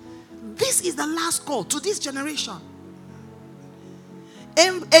 This is the last call to this generation.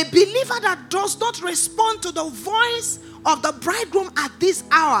 A believer that does not respond to the voice of the bridegroom at this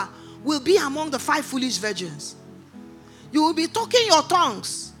hour will be among the 5 foolish virgins. You will be talking your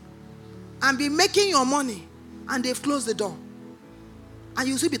tongues and be making your money, and they've closed the door. And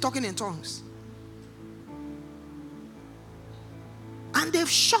you'll still be talking in tongues. And they've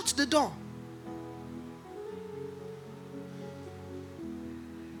shut the door.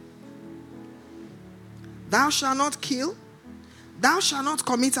 Thou shalt not kill. Thou shalt not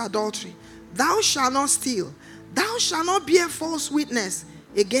commit adultery. Thou shalt not steal. Thou shalt not bear false witness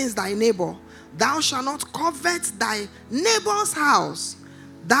against thy neighbor. Thou shalt not covet thy neighbor's house.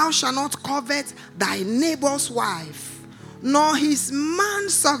 Thou shalt not covet thy neighbor's wife, nor his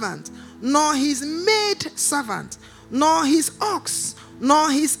manservant, nor his maid servant, nor his ox,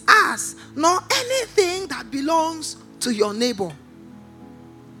 nor his ass, nor anything that belongs to your neighbor.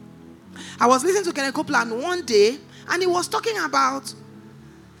 I was listening to Kenneth Copeland one day, and he was talking about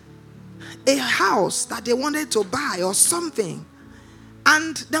a house that they wanted to buy or something.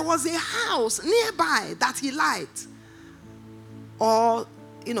 And there was a house nearby that he liked. Or,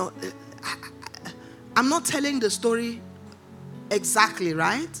 I'm not telling the story exactly,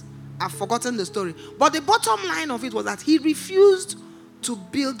 right? I've forgotten the story. But the bottom line of it was that he refused to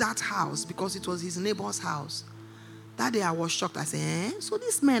build that house because it was his neighbor's house. That day I was shocked. I said, so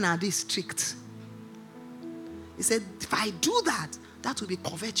these men are this strict. He said, if I do that, that will be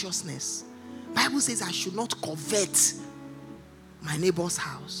covetousness. Bible says I should not covet my neighbor's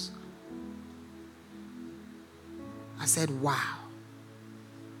house. I said, wow.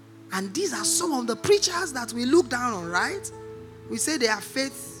 And these are some of the preachers that we look down on, right? We say they are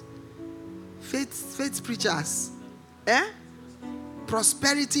faith preachers.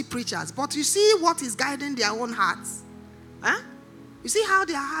 Prosperity preachers. But you see what is guiding their own hearts. You see how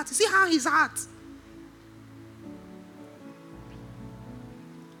their heart, you see how his heart.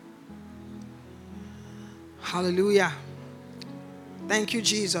 Hallelujah. Thank you,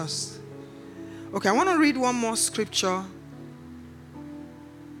 Jesus. Okay, I want to read one more scripture.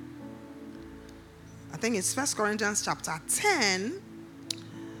 I think it's 1 Corinthians chapter 10.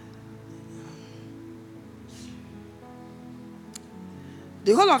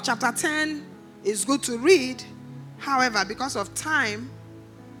 The whole of chapter 10 is good to read. However, because of time,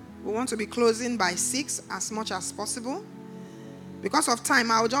 we want to be closing by 6 as much as possible. Because of time,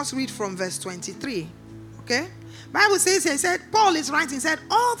 I'll just read from verse 23. Okay? Bible says, he said, Paul is writing, he said,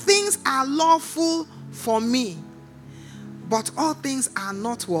 all things are lawful for me, but all things are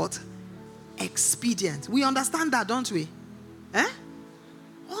not what? Expedient. We understand that, don't we?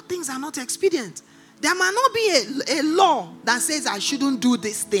 All things are not expedient. There might not be a law that says I shouldn't do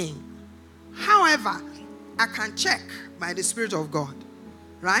this thing. However, I can check by the Spirit of God.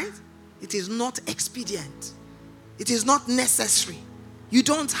 Right? It is not expedient. It is not necessary. You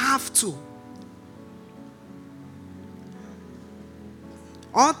don't have to.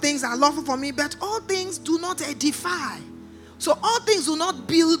 All things are lawful for me, but all things do not edify. So all things do not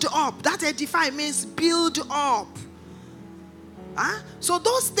build up. That edify means build up. So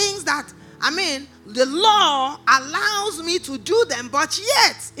those things that, the law allows me to do them, but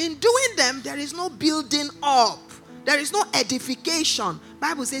yet in doing them, there is no building up. There is no edification.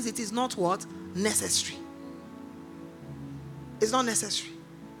 Bible says it is not what? Necessary. It's not necessary.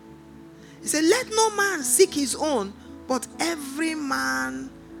 It said, let no man seek his own, but every man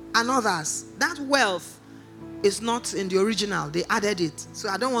another's. That wealth is not in the original. They added it. So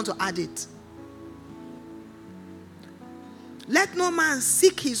I don't want to add it. Let no man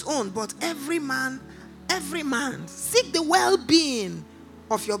seek his own, but every man, seek the well-being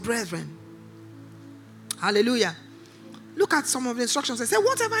of your brethren. Hallelujah. Look at some of the instructions. They say,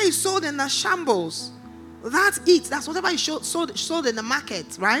 whatever is sold in the shambles, that eat. That's whatever is sold in the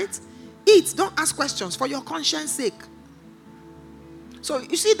market, right? Eat. Don't ask questions for your conscience sake. So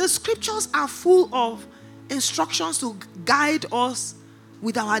you see, the scriptures are full of instructions to guide us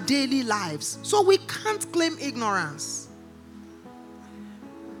with our daily lives. So we can't claim ignorance.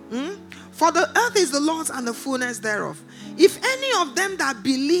 For the earth is the Lord's and the fullness thereof. If any of them that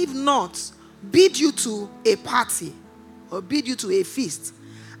believe not bid you to a party or bid you to a feast,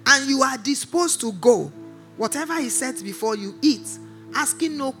 and you are disposed to go, Whatever is set before you, eat,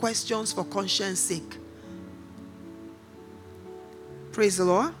 asking no questions for conscience sake. Praise the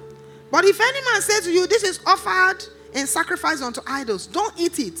Lord. But if any man say to you, this is offered in sacrifice unto idols, don't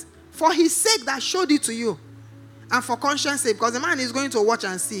eat it, for his sake that showed it to you, and for conscience sake, because the man is going to watch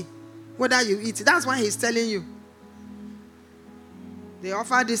and see whether you eat it. That's why he's telling you. They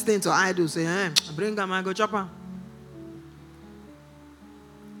offer this thing to idols. Say, bring them, I go chop them.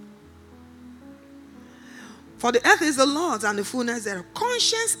 For the earth is the Lord's and the fullness thereof.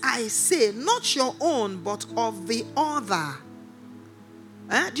 Conscience, I say, not your own, but of the other.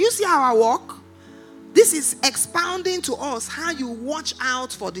 Do you see how I walk? This is expounding to us how you watch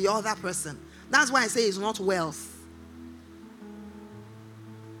out for the other person. That's why I say it's not wealth.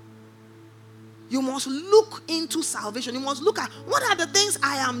 You must look into salvation. You must look at, what are the things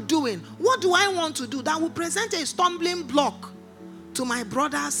I am doing? What do I want to do that will present a stumbling block to my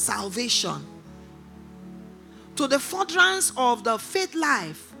brother's salvation, to the furtherance of the faith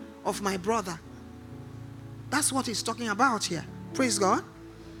life of my brother? That's what he's talking about here. Praise God.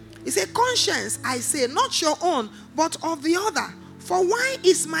 He said, conscience, I say, not your own, but of the other. For why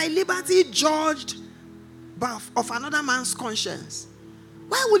is my liberty judged of another man's conscience?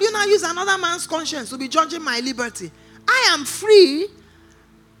 Why will you not use another man's conscience to be judging my liberty? I am free.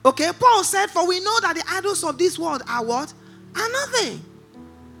 Okay, Paul said, for we know that the idols of this world are what? Are nothing.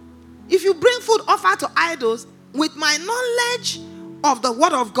 If you bring food offered to idols, with my knowledge of the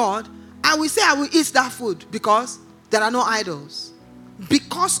word of God, I will say I will eat that food because there are no idols.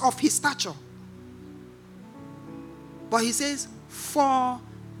 Because of his stature. But he says, for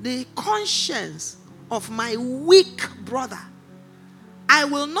the conscience of my weak brother, I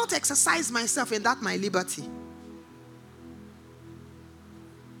will not exercise myself in that my liberty.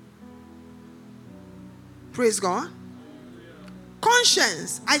 Praise God.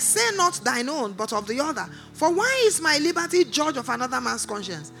 Conscience, I say not thine own, but of the other. For why is my liberty judge of another man's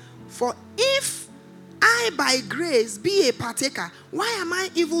conscience? For if I by grace be a partaker, why am I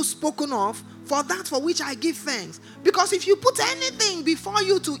evil spoken of for that for which I give thanks? Because if you put anything before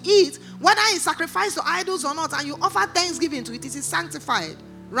you to eat, whether it's sacrifice to idols or not, and you offer thanksgiving to it, it is sanctified.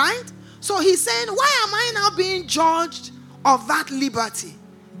 Right? So he's saying, why am I now being judged of that liberty?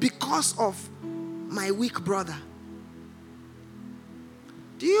 Because of my weak brother.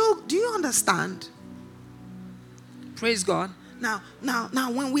 Do you understand? Praise God. Now,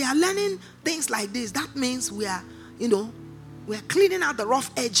 when we are learning things like this, that means we are, we are cleaning out the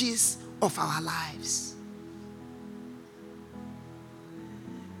rough edges of our lives.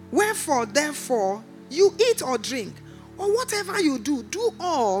 Wherefore, therefore, you eat or drink, or whatever you do, do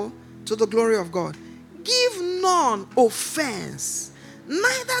all to the glory of God. Give none offense,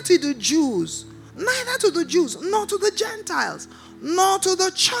 neither to the Jews, nor to the Gentiles, nor to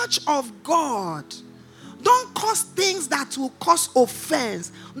the church of God. Don't cause things that will cause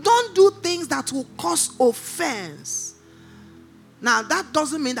offense. Don't do things that will cause offense. Now, that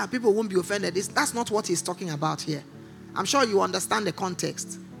doesn't mean that people won't be offended. That's not what he's talking about here. I'm sure you understand the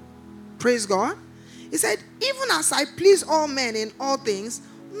context. Praise God. He said, even as I please all men in all things,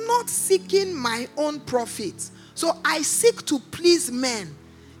 not seeking my own profit. So I seek to please men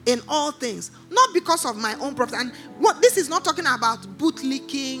in all things, not because of my own profit. And what this is not talking about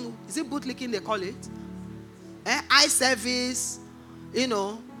bootlicking. Is it bootlicking they call it? Eye service,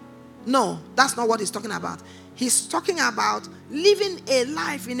 No, that's not what he's talking about. He's talking about living a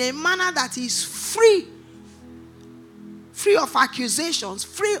life in a manner that is free of accusations,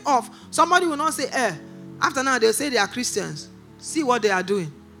 free of, somebody will not say, after now they'll say they are Christians. See what they are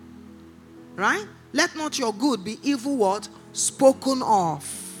doing. Right? Let not your good be evil what? Spoken of.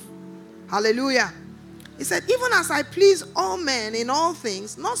 Hallelujah. He said, even as I please all men in all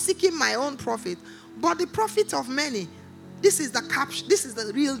things, not seeking my own profit, but the profit of many. This is the caption. This is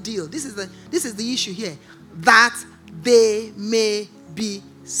the real deal. This is the issue here. That they may be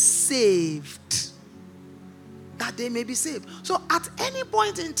saved. That they may be saved. So at any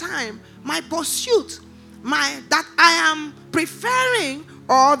point in time, my pursuit, that I am preferring,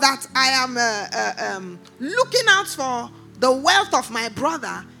 or that I am looking out for the wealth of my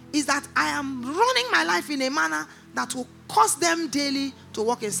brother, is that I am running my life in a manner that will cause them daily to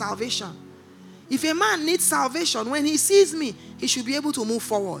walk in salvation. If a man needs salvation, when he sees me, he should be able to move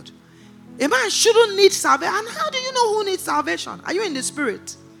forward. A man shouldn't need salvation. And how do you know who needs salvation? Are you in the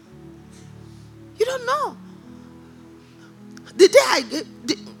spirit? You don't know. The day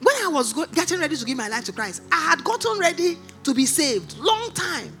when I was getting ready to give my life to Christ, I had gotten ready to be saved long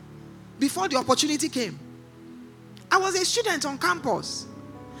time before the opportunity came. I was a student on campus.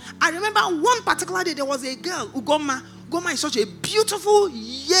 I remember one particular day there was a girl, Ugoma, Goma is such a beautiful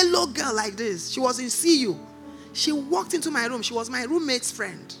yellow girl like this. She was in CU. She walked into my room. She was my roommate's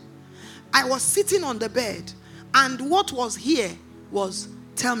friend. I was sitting on the bed, and what was here was,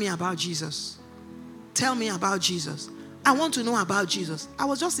 tell me about Jesus. Tell me about Jesus. I want to know about Jesus. I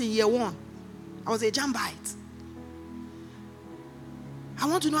was just in year 1. I was a jambite. I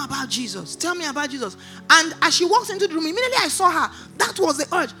want to know about Jesus. Tell me about Jesus. And as she walks into the room, immediately I saw her. That was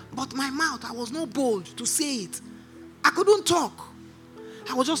the urge. But my mouth, I was not bold to say it. I couldn't talk.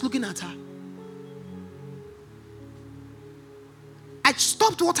 I was just looking at her. I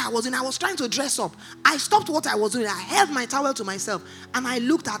stopped what I was doing. I was trying to dress up. I stopped what I was doing. I held my towel to myself. And I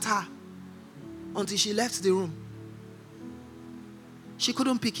looked at her until she left the room. She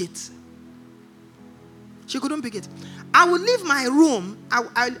couldn't pick it. She couldn't pick it. I would leave my room.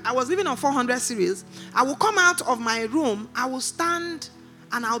 I was living on 400 series. I will come out of my room. I will stand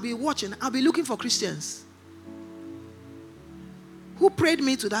and I'll be watching. I'll be looking for Christians. Who prayed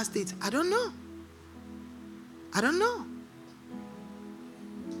me to that state? I don't know. I don't know.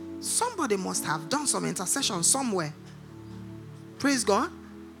 Somebody must have done some intercession somewhere. Praise God.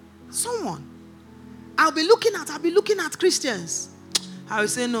 Someone. I'll be looking at Christians. I will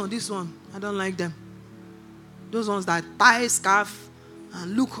say, no, this one, I don't like them. Those ones that tie scarf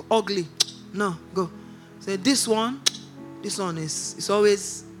and look ugly. No, go. Say, this one is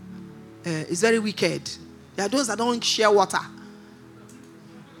always, it's very wicked. There are those that don't share water.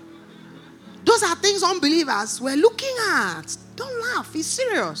 Those are things unbelievers were looking at. Don't laugh, it's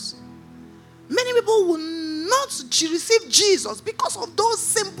serious. Many people will not receive Jesus because of those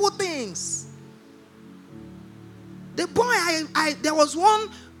simple things. The boy, there was one,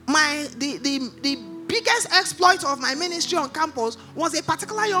 the biggest exploit of my ministry on campus was a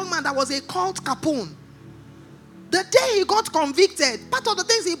particular young man that was a cult capone. The day he got convicted, part of the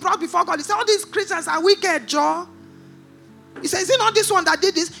things he brought before God, he said, all these Christians are wicked, Joe. He said, is it not this one that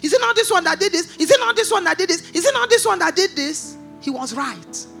did this? Is it not this one that did this? Is it not this one that did this? Is it not this one that did this? He was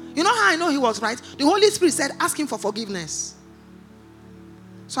right. You know how I know he was right? The Holy Spirit said, ask him for forgiveness.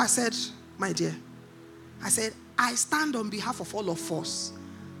 So I said, my dear, I stand on behalf of all of us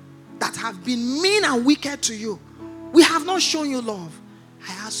that have been mean and wicked to you. We have not shown you love.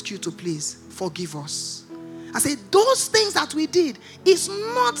 I ask you to please forgive us. I said, those things that we did is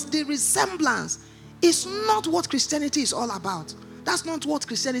not the resemblance. It's not what Christianity is all about. That's not what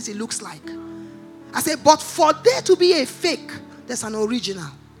Christianity looks like. I said, but for there to be a fake, there's an original.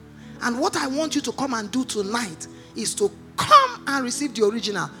 And what I want you to come and do tonight is to come and receive the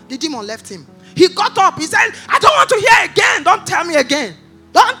original. The demon left him. He got up. He said, I don't want to hear again. Don't tell me again.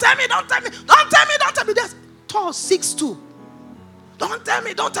 Don't tell me. That's Thor 6:2. Don't tell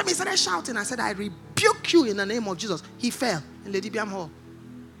me. He started shouting. I said, I rebuke you in the name of Jesus. He fell in Lady Biam Hall.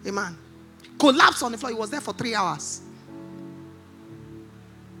 Amen. Collapsed on the floor. He was there for 3 hours.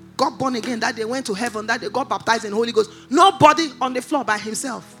 Got born again that day, went to heaven that day, got baptized in the Holy Ghost. Nobody on the floor by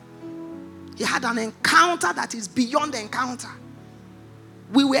himself. He had an encounter that is beyond encounter.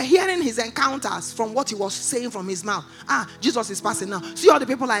 We were hearing his encounters from what he was saying from his mouth. Jesus is passing now. See all the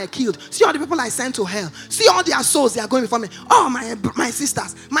people I killed. See all the people I sent to hell. See all their souls, they are going before me. Oh, my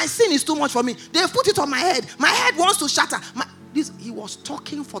sisters, my sin is too much for me. They've put it on my head. My head wants to shatter. He was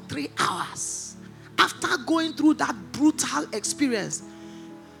talking for 3 hours. After going through that brutal experience,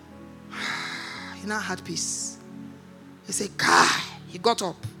 he now had peace. He said, Kai. He got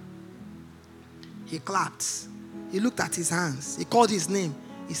up. He clapped. He looked at his hands. He called his name.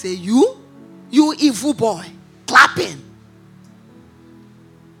 He said, you evil boy, clapping.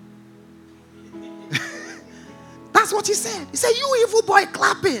 That's what he said. He said, you evil boy,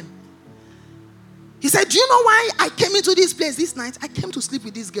 clapping. He said, do you know why I came into this place this night? I came to sleep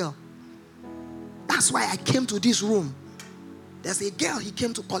with this girl. That's why I came to this room. There's a girl he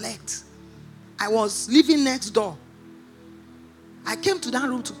came to collect. I was living next door. I came to that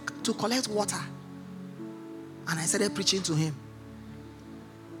room to collect water. And I started preaching to him.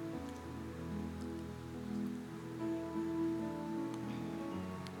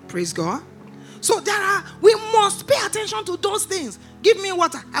 Praise God. So we must pay attention to those things. Give me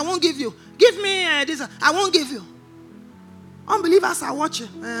water, I won't give you. Give me this, I won't give you. Unbelievers are watching.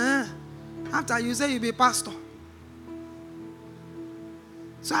 After you say you be pastor.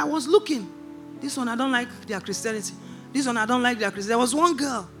 So I was looking. This one, I don't like their Christianity. This one, I don't like their Christianity. There was one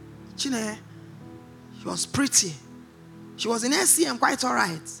girl, Chine. She was pretty. She was in SCM, quite all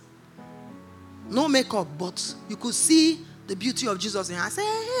right. No makeup, but you could see the beauty of Jesus in her. I said,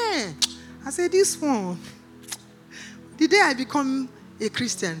 hey. I said, this one. The day I become a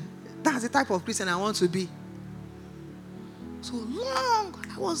Christian, that's the type of Christian I want to be. So long,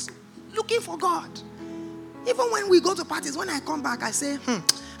 I was looking for God. Even when we go to parties, when I come back, I say,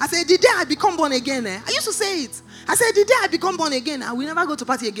 I say, the day I become born again, I used to say it. I said, the day I become born again, I will never go to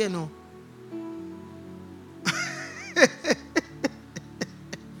party again, no.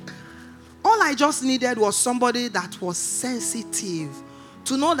 All I just needed was somebody that was sensitive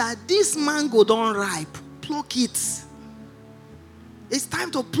to know that this mango don't ripe. Pluck it. It's time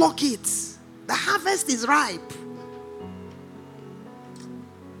to pluck it. The harvest is ripe.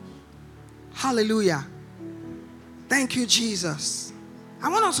 Hallelujah. Thank you, Jesus. I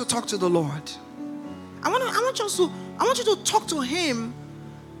want us to talk to the Lord. I want you to talk to him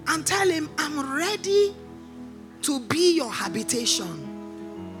and tell him, I'm ready to be your habitation.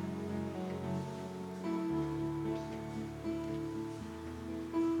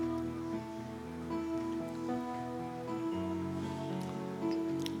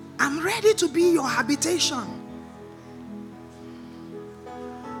 I'm ready to be your habitation.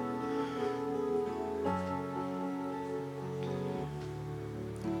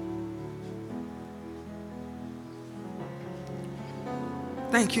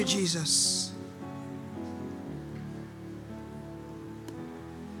 Thank you, Jesus.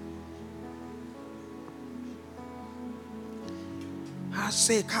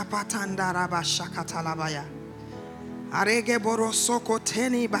 Ase kapatanda raba shakatalabaya. Arege borosoko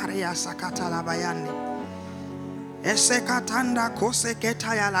teni baria sakatalabayani. Ese katanda kose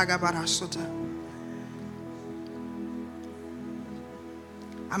ketaya lagabarasuta.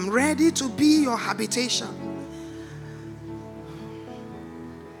 I'm ready to be your habitation.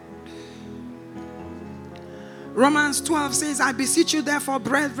 Romans 12 says, I beseech you therefore,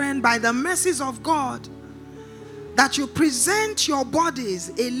 brethren, by the mercies of God, that you present your bodies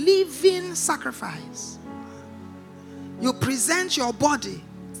a living sacrifice. You present your body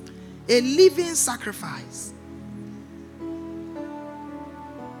a living sacrifice,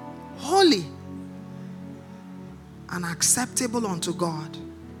 holy and acceptable unto God.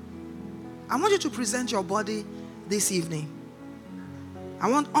 I want you to present your body this evening. I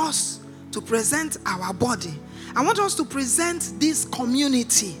want us to present our body. I want us to present this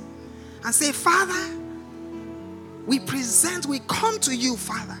community and say, Father, we come to you,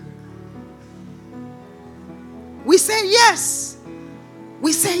 Father. We say yes.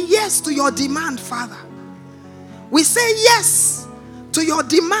 We say yes to your demand, Father. We say yes to your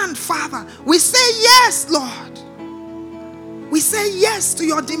demand, Father. We say yes, Lord. We say yes to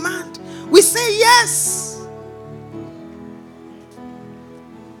your demand. We say yes.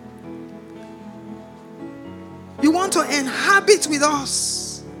 You want to inhabit with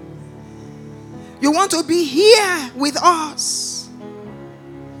us. You want to be here with us.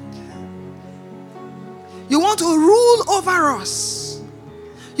 You want to rule over us.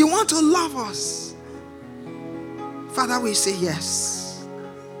 You want to love us. Father, we say yes.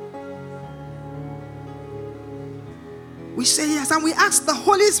 We say yes, and we ask the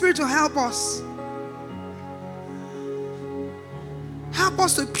Holy Spirit to help us. Help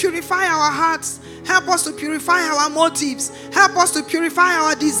us to purify our hearts. Help us to purify our motives. Help us to purify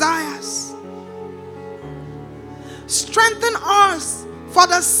our desires. Strengthen us for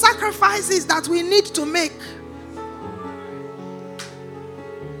the sacrifices that we need to make.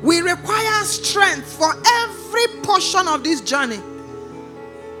 We require strength for every portion of this journey.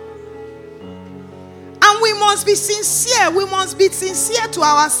 And we must be sincere. We must be sincere to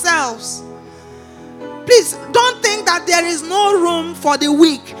ourselves. Please don't think that there is no room for the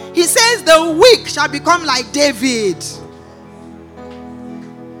weak. He says the weak shall become like David.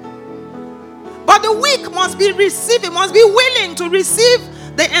 But the weak must be receiving, must be willing to receive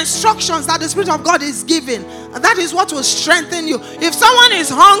the instructions that the Spirit of God is giving. And that is what will strengthen you. If someone is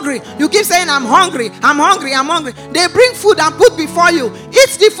hungry, you keep saying, I'm hungry, I'm hungry, I'm hungry. They bring food and put before you.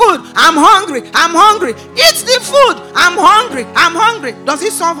 Eat the food. I'm hungry, I'm hungry. Eat the food. I'm hungry, I'm hungry. Does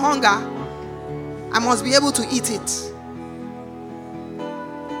it solve hunger? I must be able to eat it.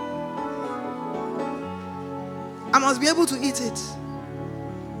 I must be able to eat it.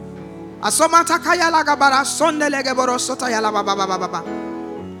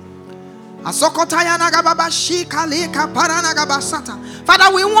 Father,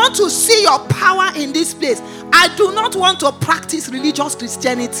 we want to see your power in this place. I do not want to practice religious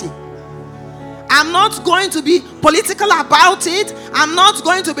Christianity. I'm not going to be political about it. I'm not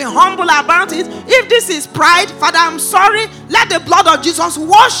going to be humble about it. If this is pride, Father, I'm sorry. Let the blood of Jesus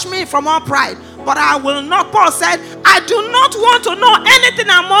wash me from all pride. But I will not. Paul said, I do not want to know anything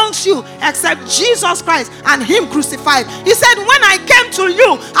amongst you except Jesus Christ and him crucified. He said, when I came to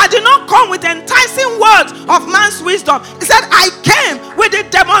you, I did not come with enticing words of man's wisdom. He said, I came with the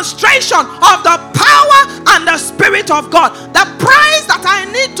demonstration of the power and the Spirit of God. The price that I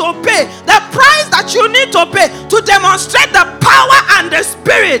need to pay, the price that that you need to pay to demonstrate the power and the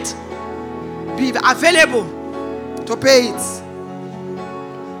spirit. Be available to pay it.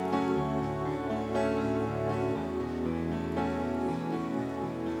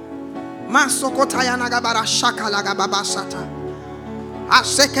 Masokotaya nagabara shaka lagababa sata.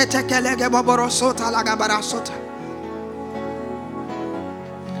 Aseketeke lege boboro sota lagabara sota.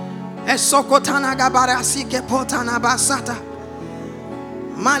 Esokotana gabara sike potana basata.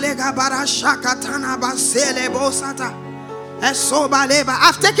 Malega bara shaka tana basele bosata.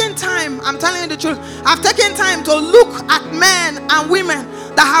 I've taken time, I'm telling you the truth, I've taken time to look at men and women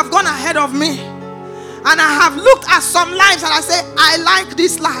that have gone ahead of me. And I have looked at some lives and I say, I like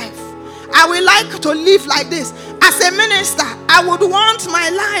this life. I will like to live like this. As a minister, I would want my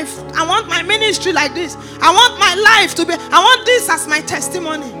life, I want my ministry like this. I want my life to be, I want this as my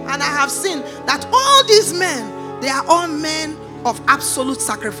testimony. And I have seen that all these men, they are all men of absolute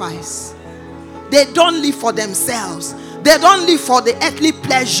sacrifice. They don't live for themselves. They don't live for the earthly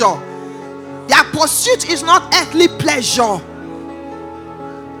pleasure. Their pursuit is not earthly pleasure.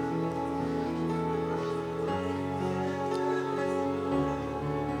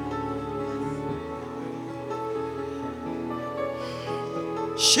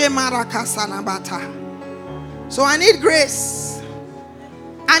 So I need grace.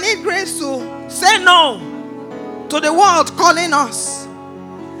 I need grace to say no to the world calling us.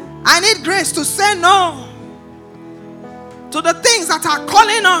 I need grace to say no to the things that are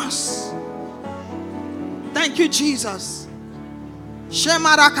calling us. Thank you, Jesus.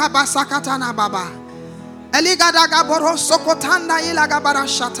 Shemarakabasakatana baba. Eligadagaboro sokotanda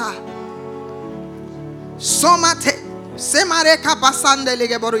ilagabarashata. Somate semareka basande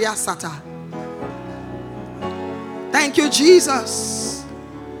ligeboruyasata. Thank you, Jesus.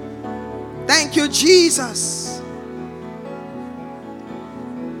 Thank you, Jesus.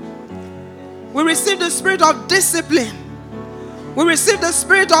 We receive the spirit of discipline. We receive the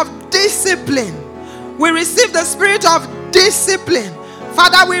spirit of discipline. We receive the spirit of discipline.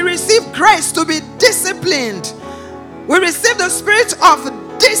 Father, we receive grace to be disciplined. We receive the spirit of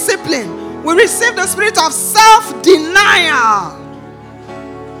discipline. We receive the spirit of self-denial.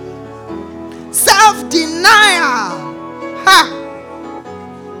 Self-denial. Ha.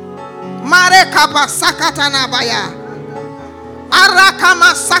 Mare kapa sakatana baya.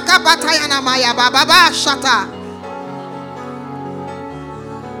 Arakama sakabatayana maya bababa shata.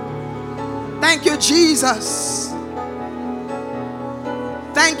 Thank you, Jesus.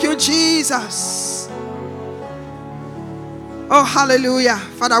 Thank you, Jesus. Oh, hallelujah.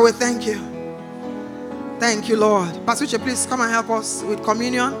 Father, we thank you. Thank you, Lord. Pastor Uche, please come and help us with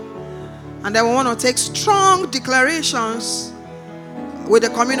communion. And then we want to take strong declarations with the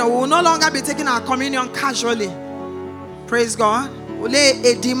communion. We will no longer be taking our communion casually. Praise God. We'll lay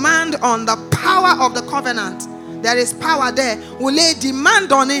a demand on the power of the covenant. There is power there. We'll lay a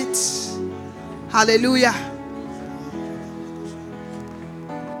demand on it. Hallelujah.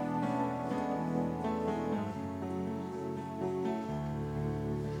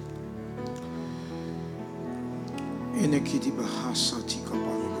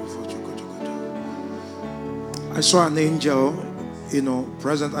 I saw an angel,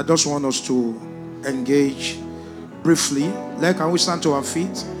 present. I just want us to engage briefly. Can we stand to our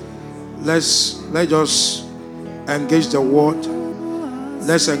feet? Let's just engage the word.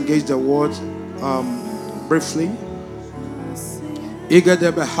 Let's engage the word briefly.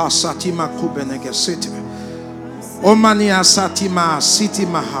 Omania satima city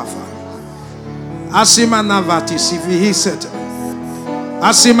mahava. Asima navati sivihi sete.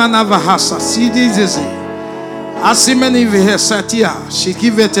 Asima navahasa sidi zizi. Asima nivihe satia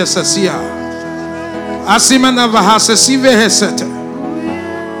shikivete sasia. Asima navahasa sivehe sete.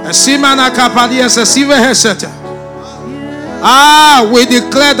 Asima nakapadia sivehe sete. We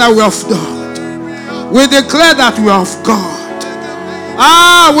declare that we are of God. We declare that we are of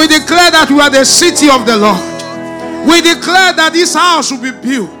God. We declare that we are the city of the Lord. We declare that this house will be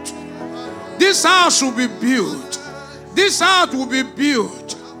built. This house will be built. This house will be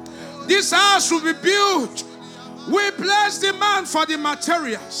built. This house will be built. We place demand for the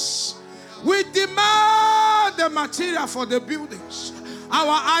materials. We demand the material for the buildings.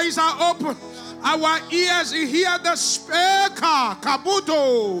 Our eyes are open. Our ears hear the speaker.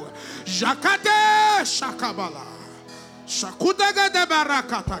 Kabuto. Jakate Shakabala. Shakudaga de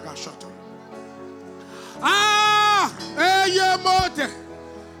Barakatagashata. Eyemote.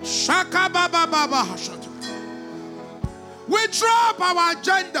 Shakababa Hashata. We drop our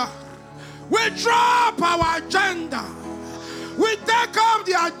agenda. We drop our agenda. We take up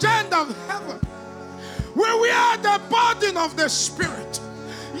the agenda of heaven. We wear the burden of the Spirit.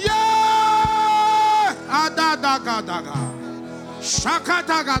 Yeah! Adadagadaga.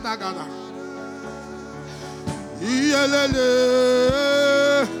 Shakatagadagada. Iyelele.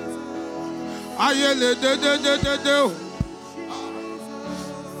 Ayele de de de de de.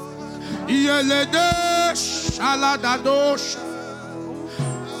 Iyele de shaladadosh.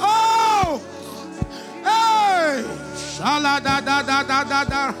 Oh! Hey!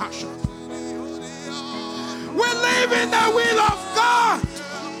 Shaladadadadadada. We live in the will of God.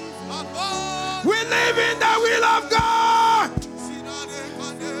 We live in the will of God.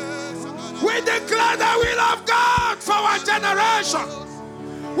 We declare the will of God for our generation.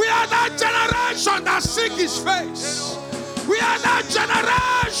 We are that generation that seek His face. We are that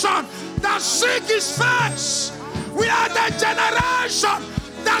generation that seek His face. We are the generation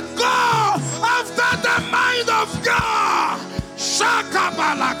that go after the mind of God.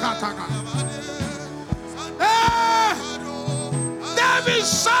 Shakabalakataga. David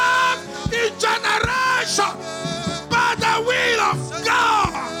served in generation by the will of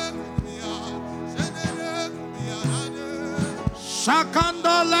God.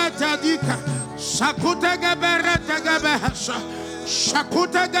 Shakando letadika, shakute geberete gebehasha,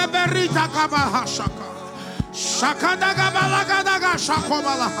 shakute geberita kabahashaka, shakanda gabalagadaga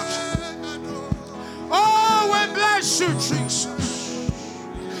shakobalahasha. Oh, we bless you, Jesus.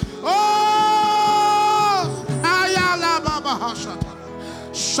 Oh, ayala babahashata,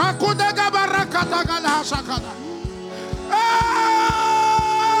 shakude gebarakata galahashakada.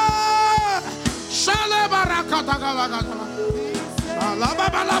 Shale barakata galagada.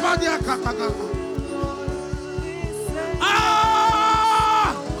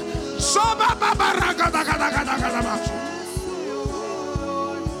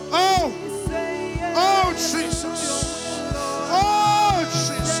 Oh, oh Jesus, oh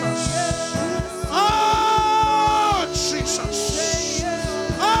Jesus, oh Jesus,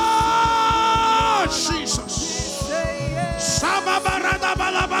 oh Jesus. Sababarada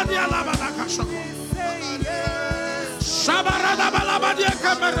balabadia labadakasha. Shabarada balabadia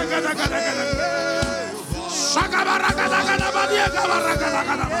kabaragadagadagada. Shagabaragadagadagadia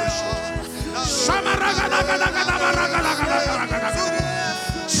kabaragadagadagada. Shabaragadagadagadabaragadagadagada.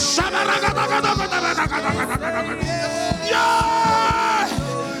 Shabaragadagadagadagadagada. Yeah!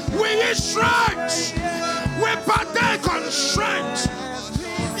 We need strength. We partake on strength.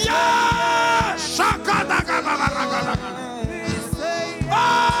 Yeah! Shakadagabaragadagadagada.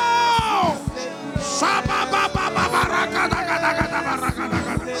 Oh!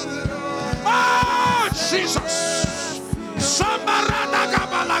 Oh, Jesus.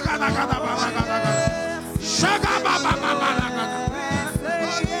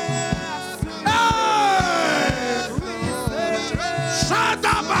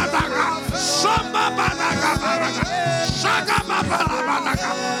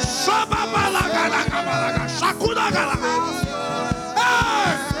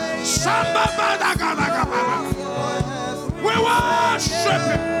 We worship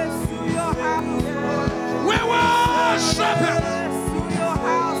Him. We worship Him.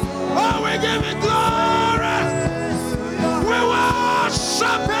 Oh, we give Him glory. We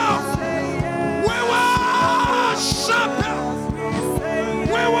worship Him. We worship Him.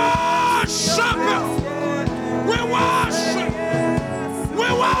 We worship Him. We worship. We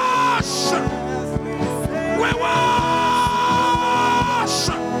worship. We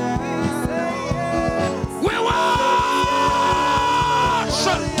worship. We worship.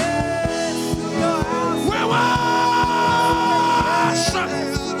 We worship.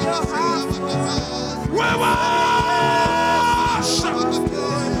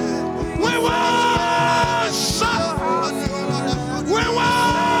 We worship. We worship. We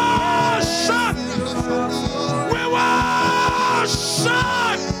worship. We worship.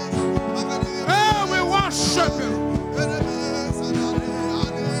 Oh, we worship Him.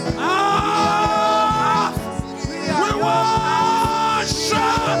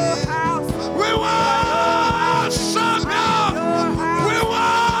 We worship. We worship Him. We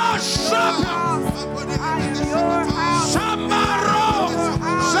worship Him. Sambaro,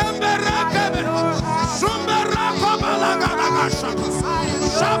 Semberekebe, Sumberakabalagadagasa,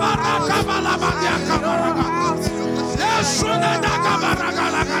 Sabarakabalabadia.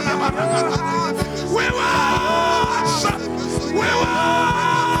 We worship. We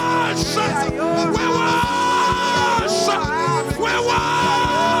worship. We worship. We worship.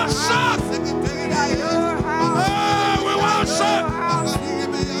 We worship.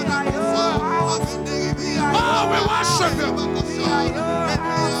 Oh, we worship Him.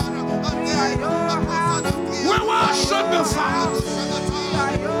 We worship Him, Father.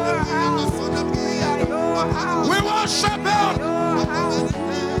 We worship Him.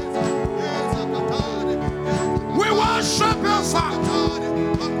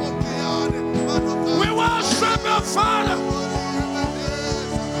 Oh, Father,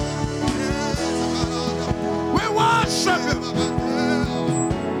 we worship you.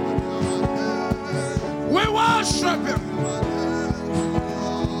 We worship you.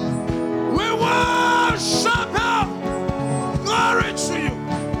 We worship you. Glory to you.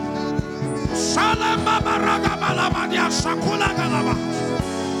 We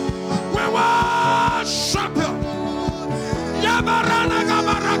worship you.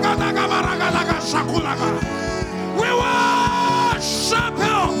 We worship you.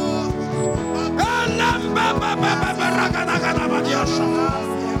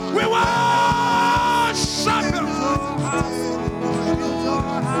 We worship you.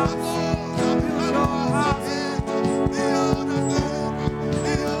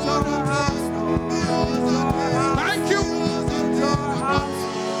 Thank you.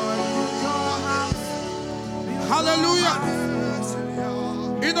 Hallelujah.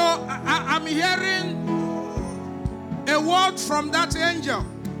 You know, I'm hearing a word from that angel.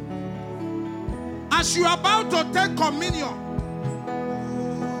 As you are about to take communion,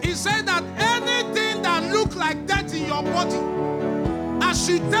 he said that anything that looks like death in your body, as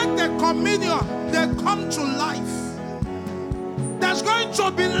you take the communion, they come to life. There's going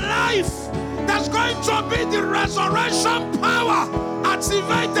to be life. There's going to be the resurrection power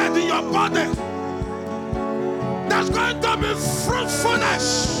activated in your body. There's going to be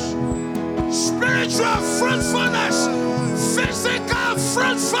fruitfulness, spiritual fruitfulness, physical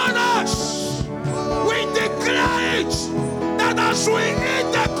fruitfulness. We declare it that as we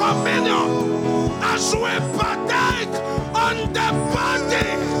eat the communion, as we partake on the body,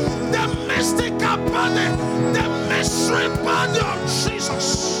 the mystical body, the mystery body of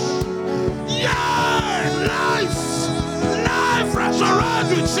Jesus. Yeah, life resurrect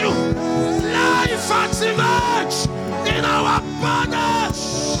with you. Life activates in our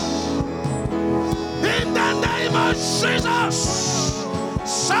bodies. In the name of Jesus.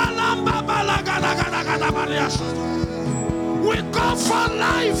 Salam we go for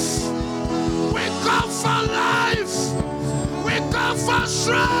life. We go for life. We go for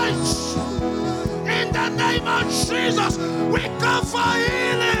strength. In the name of Jesus, we go for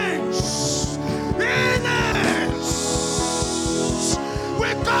healings. Healings. We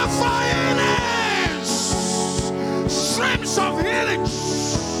go for healings. Streams of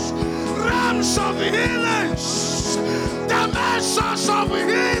healings. Rams of healings. Dimensions of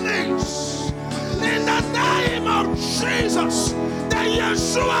healings. In the name of Jesus, the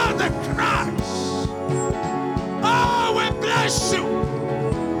Yeshua the Christ. Oh, we bless you.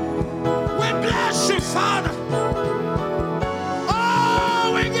 We bless you, Father.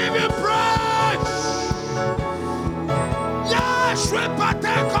 Oh, we give you praise. Yes, we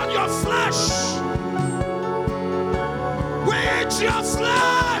partake on your flesh. We eat your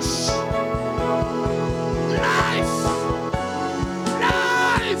flesh. Life.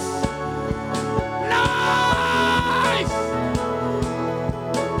 Life. Life.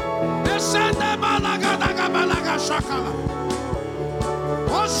 Descende balaga balaga shakala.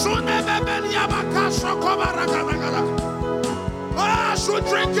 Oh, as we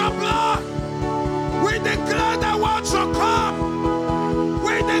drink your blood, we declare the world shall come.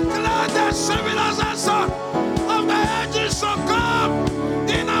 We declare the civilization of the ages shall come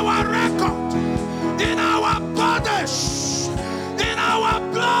in our record, in our bodies, in our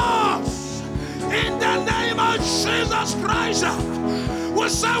blood. In the name of Jesus Christ, we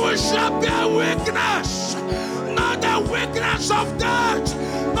say we shall be a witness. Not the weakness of death,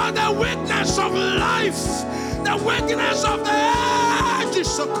 but the weakness of life, the weakness of the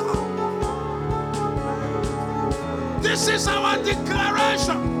ages to come. This is our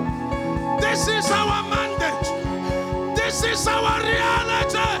declaration. This is our mandate. This is our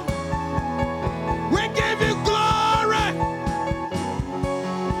reality. We give you glory.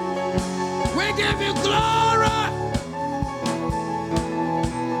 We give you glory.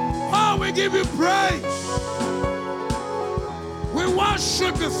 Oh, we give you praise. We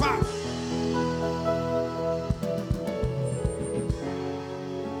worship you, Father.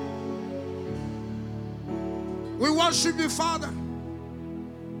 We worship you, Father.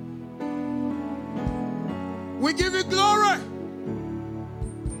 We give you glory.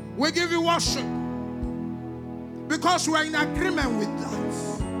 We give you worship. Because we are in agreement with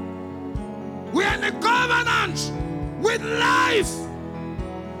life. We are in a covenant with life.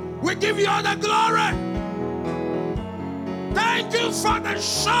 We give you all the glory. Thank you for the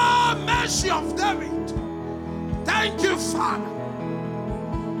sure mercy of David. Thank you, Father.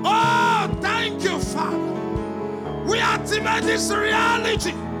 Oh, thank you, Father. We activate this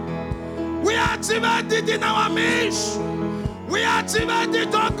reality. We activate it in our midst. We activate it,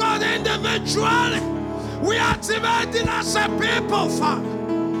 oh God, individually. We are activating as a people, Father.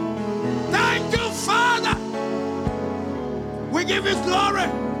 Thank you, Father. We give you glory.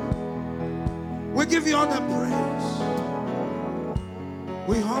 We give you all the praise.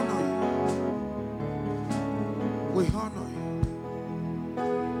 We honor you. We honor you.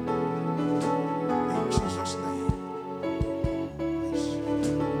 In Jesus' name.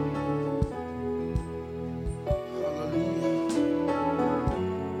 Hallelujah.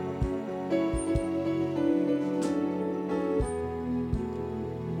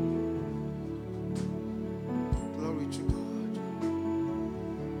 Glory to God.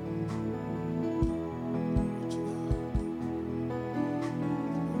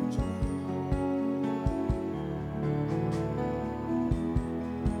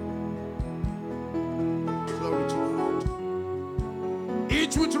 Glory to God.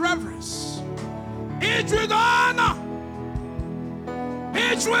 Eat with reverence. Eat with honor.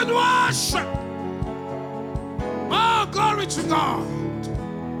 Eat with worship. Oh, glory to God.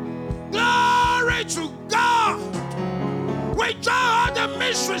 Glory to God. We join all the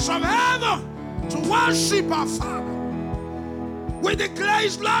mysteries of heaven to worship our Father. We declare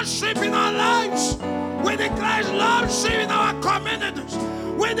His Lordship in our lives. We declare His Lordship in our communities.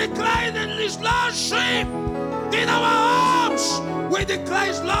 We declare His Lordship in our homes. We declare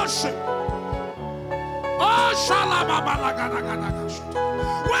His Lordship. Oh,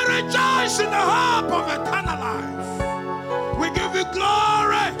 we rejoice in the hope of eternal life. We give you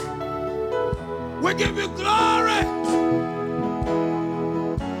glory. We give you glory.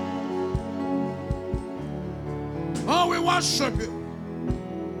 Oh, we worship you.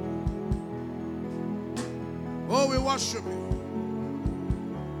 Oh, we worship you.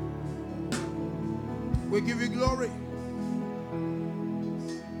 We give you glory.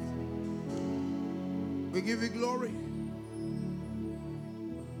 We give you glory.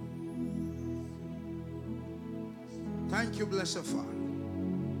 Thank you, blessed Father.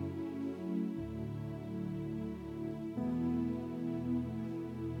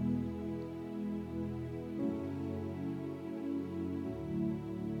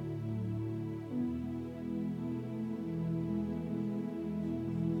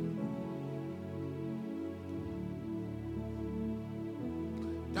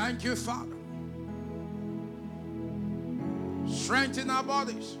 Thank you, Father. Strengthen our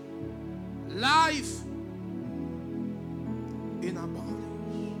bodies. Life in our bodies.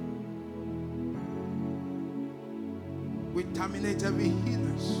 We terminate every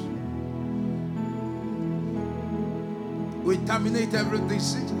illness. We terminate every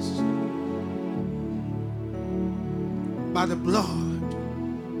disease. By the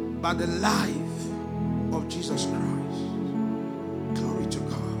blood, by the life of Jesus Christ. Glory to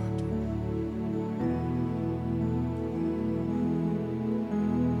God.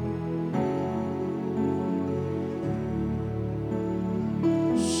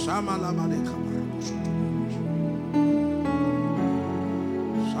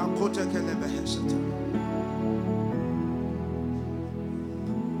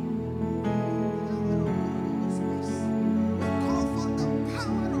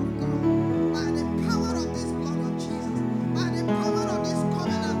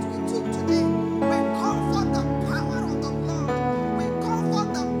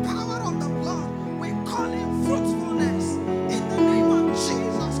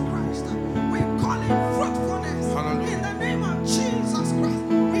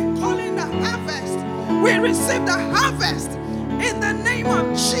 Receive the harvest in the name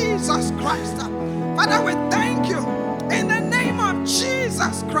of Jesus Christ. Father, we thank you in the name of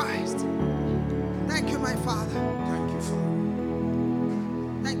Jesus Christ. Thank you, my Father. Thank you,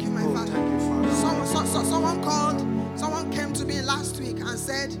 Father. Thank you, my Father. Thank you, Father. Someone came to me last week and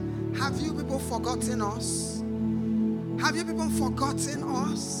said, have you people forgotten us? Have you people forgotten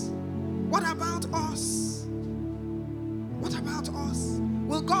us? What about us? What about us?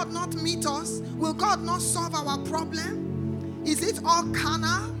 Will God not meet us? Will God not solve our problem? Is it all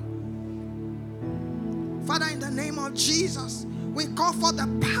carnal? Father, in the name of Jesus, we call for the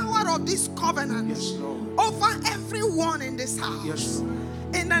power of this covenant over everyone in this house. Yes,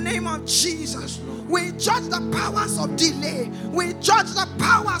 in the name of Jesus, we judge the powers of delay. We judge the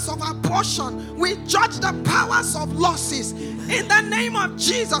powers of abortion. We judge the powers of losses. In the name of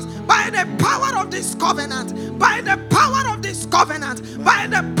Jesus, by the power of this covenant, by the power of this covenant, by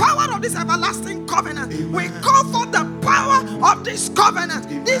the power of this everlasting covenant, we call for the power of this covenant.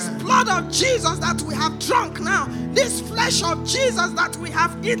 This blood of Jesus that we have drunk now, this flesh of Jesus that we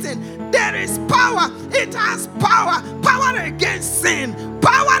have eaten, there is power. It has power. Power against sin,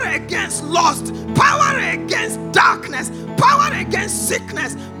 power against lust, power against darkness, power against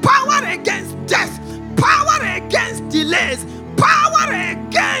sickness, power against death, power against delays, power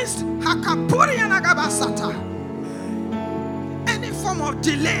against Hakapuri and Agabasata. Any form of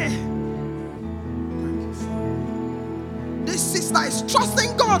delay. This sister is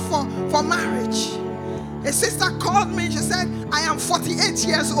trusting God for marriage. A sister called me. She said, I am 48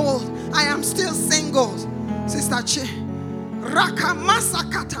 years old. I am still single. Sister Chi. Rakamasa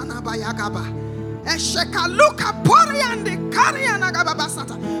katana bayagaba.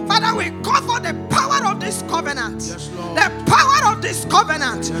 Father, we call for the power of this covenant. Yes, Lord. The power of this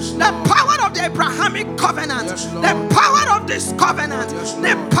covenant. Yes, the Lord. power of the Abrahamic covenant. Yes, Lord. The power of this covenant. Yes,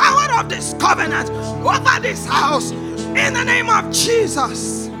 the Lord. power of this covenant over this house. In the name of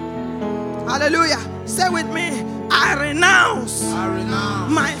Jesus. Hallelujah. Say with me, I renounce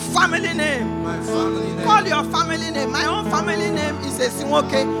my family name. My family name. Call your family name. My own family name is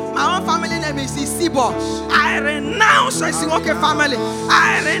Esimoke. My own family name is Isibo. I renounce Esimoke family.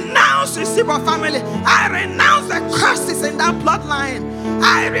 I renounce Isibo family. I renounce the curses in that bloodline.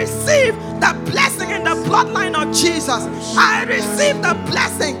 I receive the blessing in the bloodline of Jesus. I receive the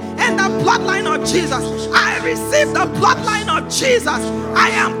blessing in the bloodline of Jesus. I receive the bloodline of Jesus. I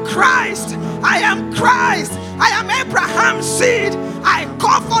am Christ. I am Christ. I am Abraham's seed. I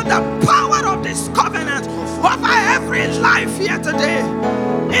call for the power of this covenant over every life here today.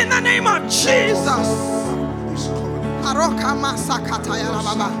 In the name of Jesus. Aroka masakata ya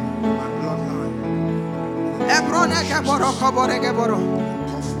baba. Ebrone geboro kobore geboro.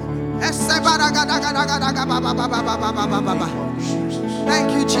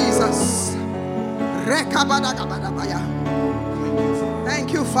 Thank you, Jesus.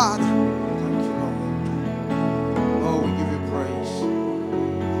 Thank you, Father. Oh, we give you praise.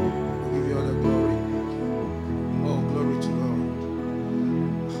 We give you all the glory. Oh, glory to God.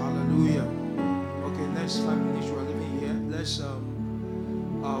 Hallelujah. Okay, next 5 minutes we are living here. Let's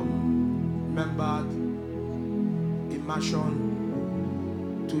remember Immersion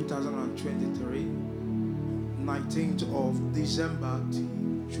 2023, 19th of December to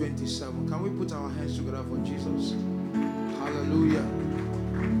 27. Can we put our hands together for Jesus? Hallelujah.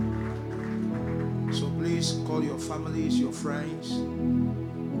 So please call your families, your friends,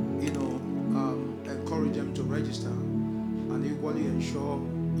 encourage them to register, and equally ensure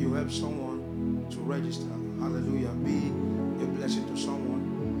you help someone to register. Hallelujah. Be a blessing to someone,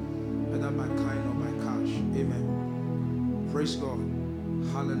 whether by kind or by cash. Amen. Praise God.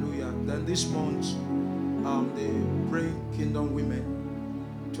 Hallelujah. Then this month, the Praying Kingdom Women,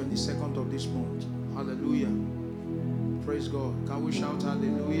 22nd of this month. Hallelujah. Praise God. Can we shout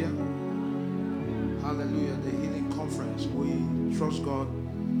hallelujah? Hallelujah. The healing conference. We trust God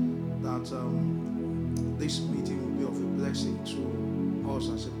that this meeting will be of a blessing to us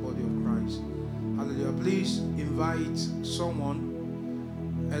as a body of Christ. Hallelujah. Please invite someone,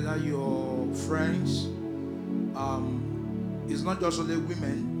 either your friends. It's not just only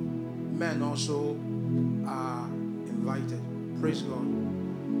women, men also are invited. Praise God.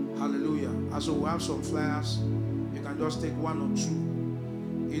 Hallelujah. And so we have some flyers. You can just take 1 or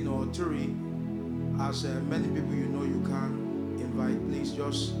 2, 3. As many people you know you can invite, please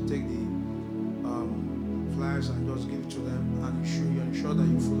just take the flyers and just give it to them, and ensure that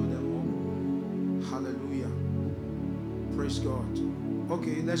you follow them up. Hallelujah. Praise God.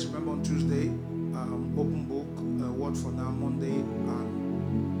 Okay, let's remember on Tuesday, open book, word for now, Monday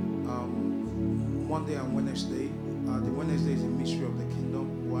and Wednesday. The Wednesday is the mystery of the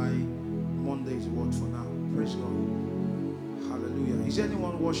kingdom, while Monday is the word for now. Praise God. Hallelujah. Is there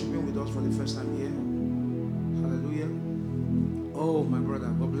anyone worshiping with us for the first time here? Hallelujah. Oh, my brother,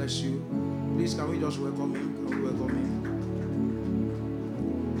 God bless you. Please, can we just welcome him? Can we welcome him?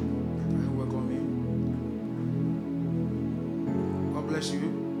 Can we welcome him? God bless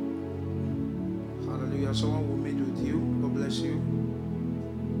you. Hallelujah. Someone will meet with you. God bless you.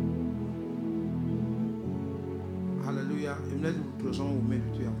 Hallelujah. If someone will meet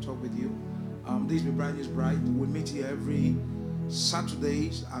with you and talk with you. This be Brian is Bright. We meet here every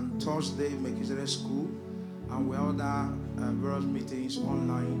Saturdays and Thursday, Melchizedek School, and we have other various meetings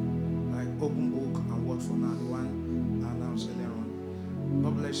online, like Open Book and Word for Now, the one announced earlier on.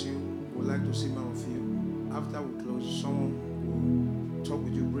 God bless you. We'd like to see more of you. After we close, someone will talk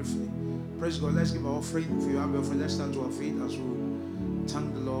with you briefly. Praise God. Let's give our offering. If you have your offering, let's stand to our feet as we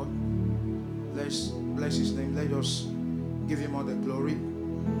thank the Lord. Let's bless His name. Let us give Him all the glory.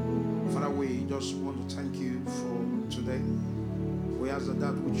 Father, we just want to thank you for today. We ask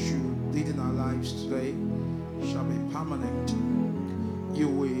that which you did in our lives today shall be permanent. You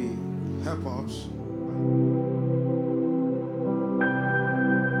will help us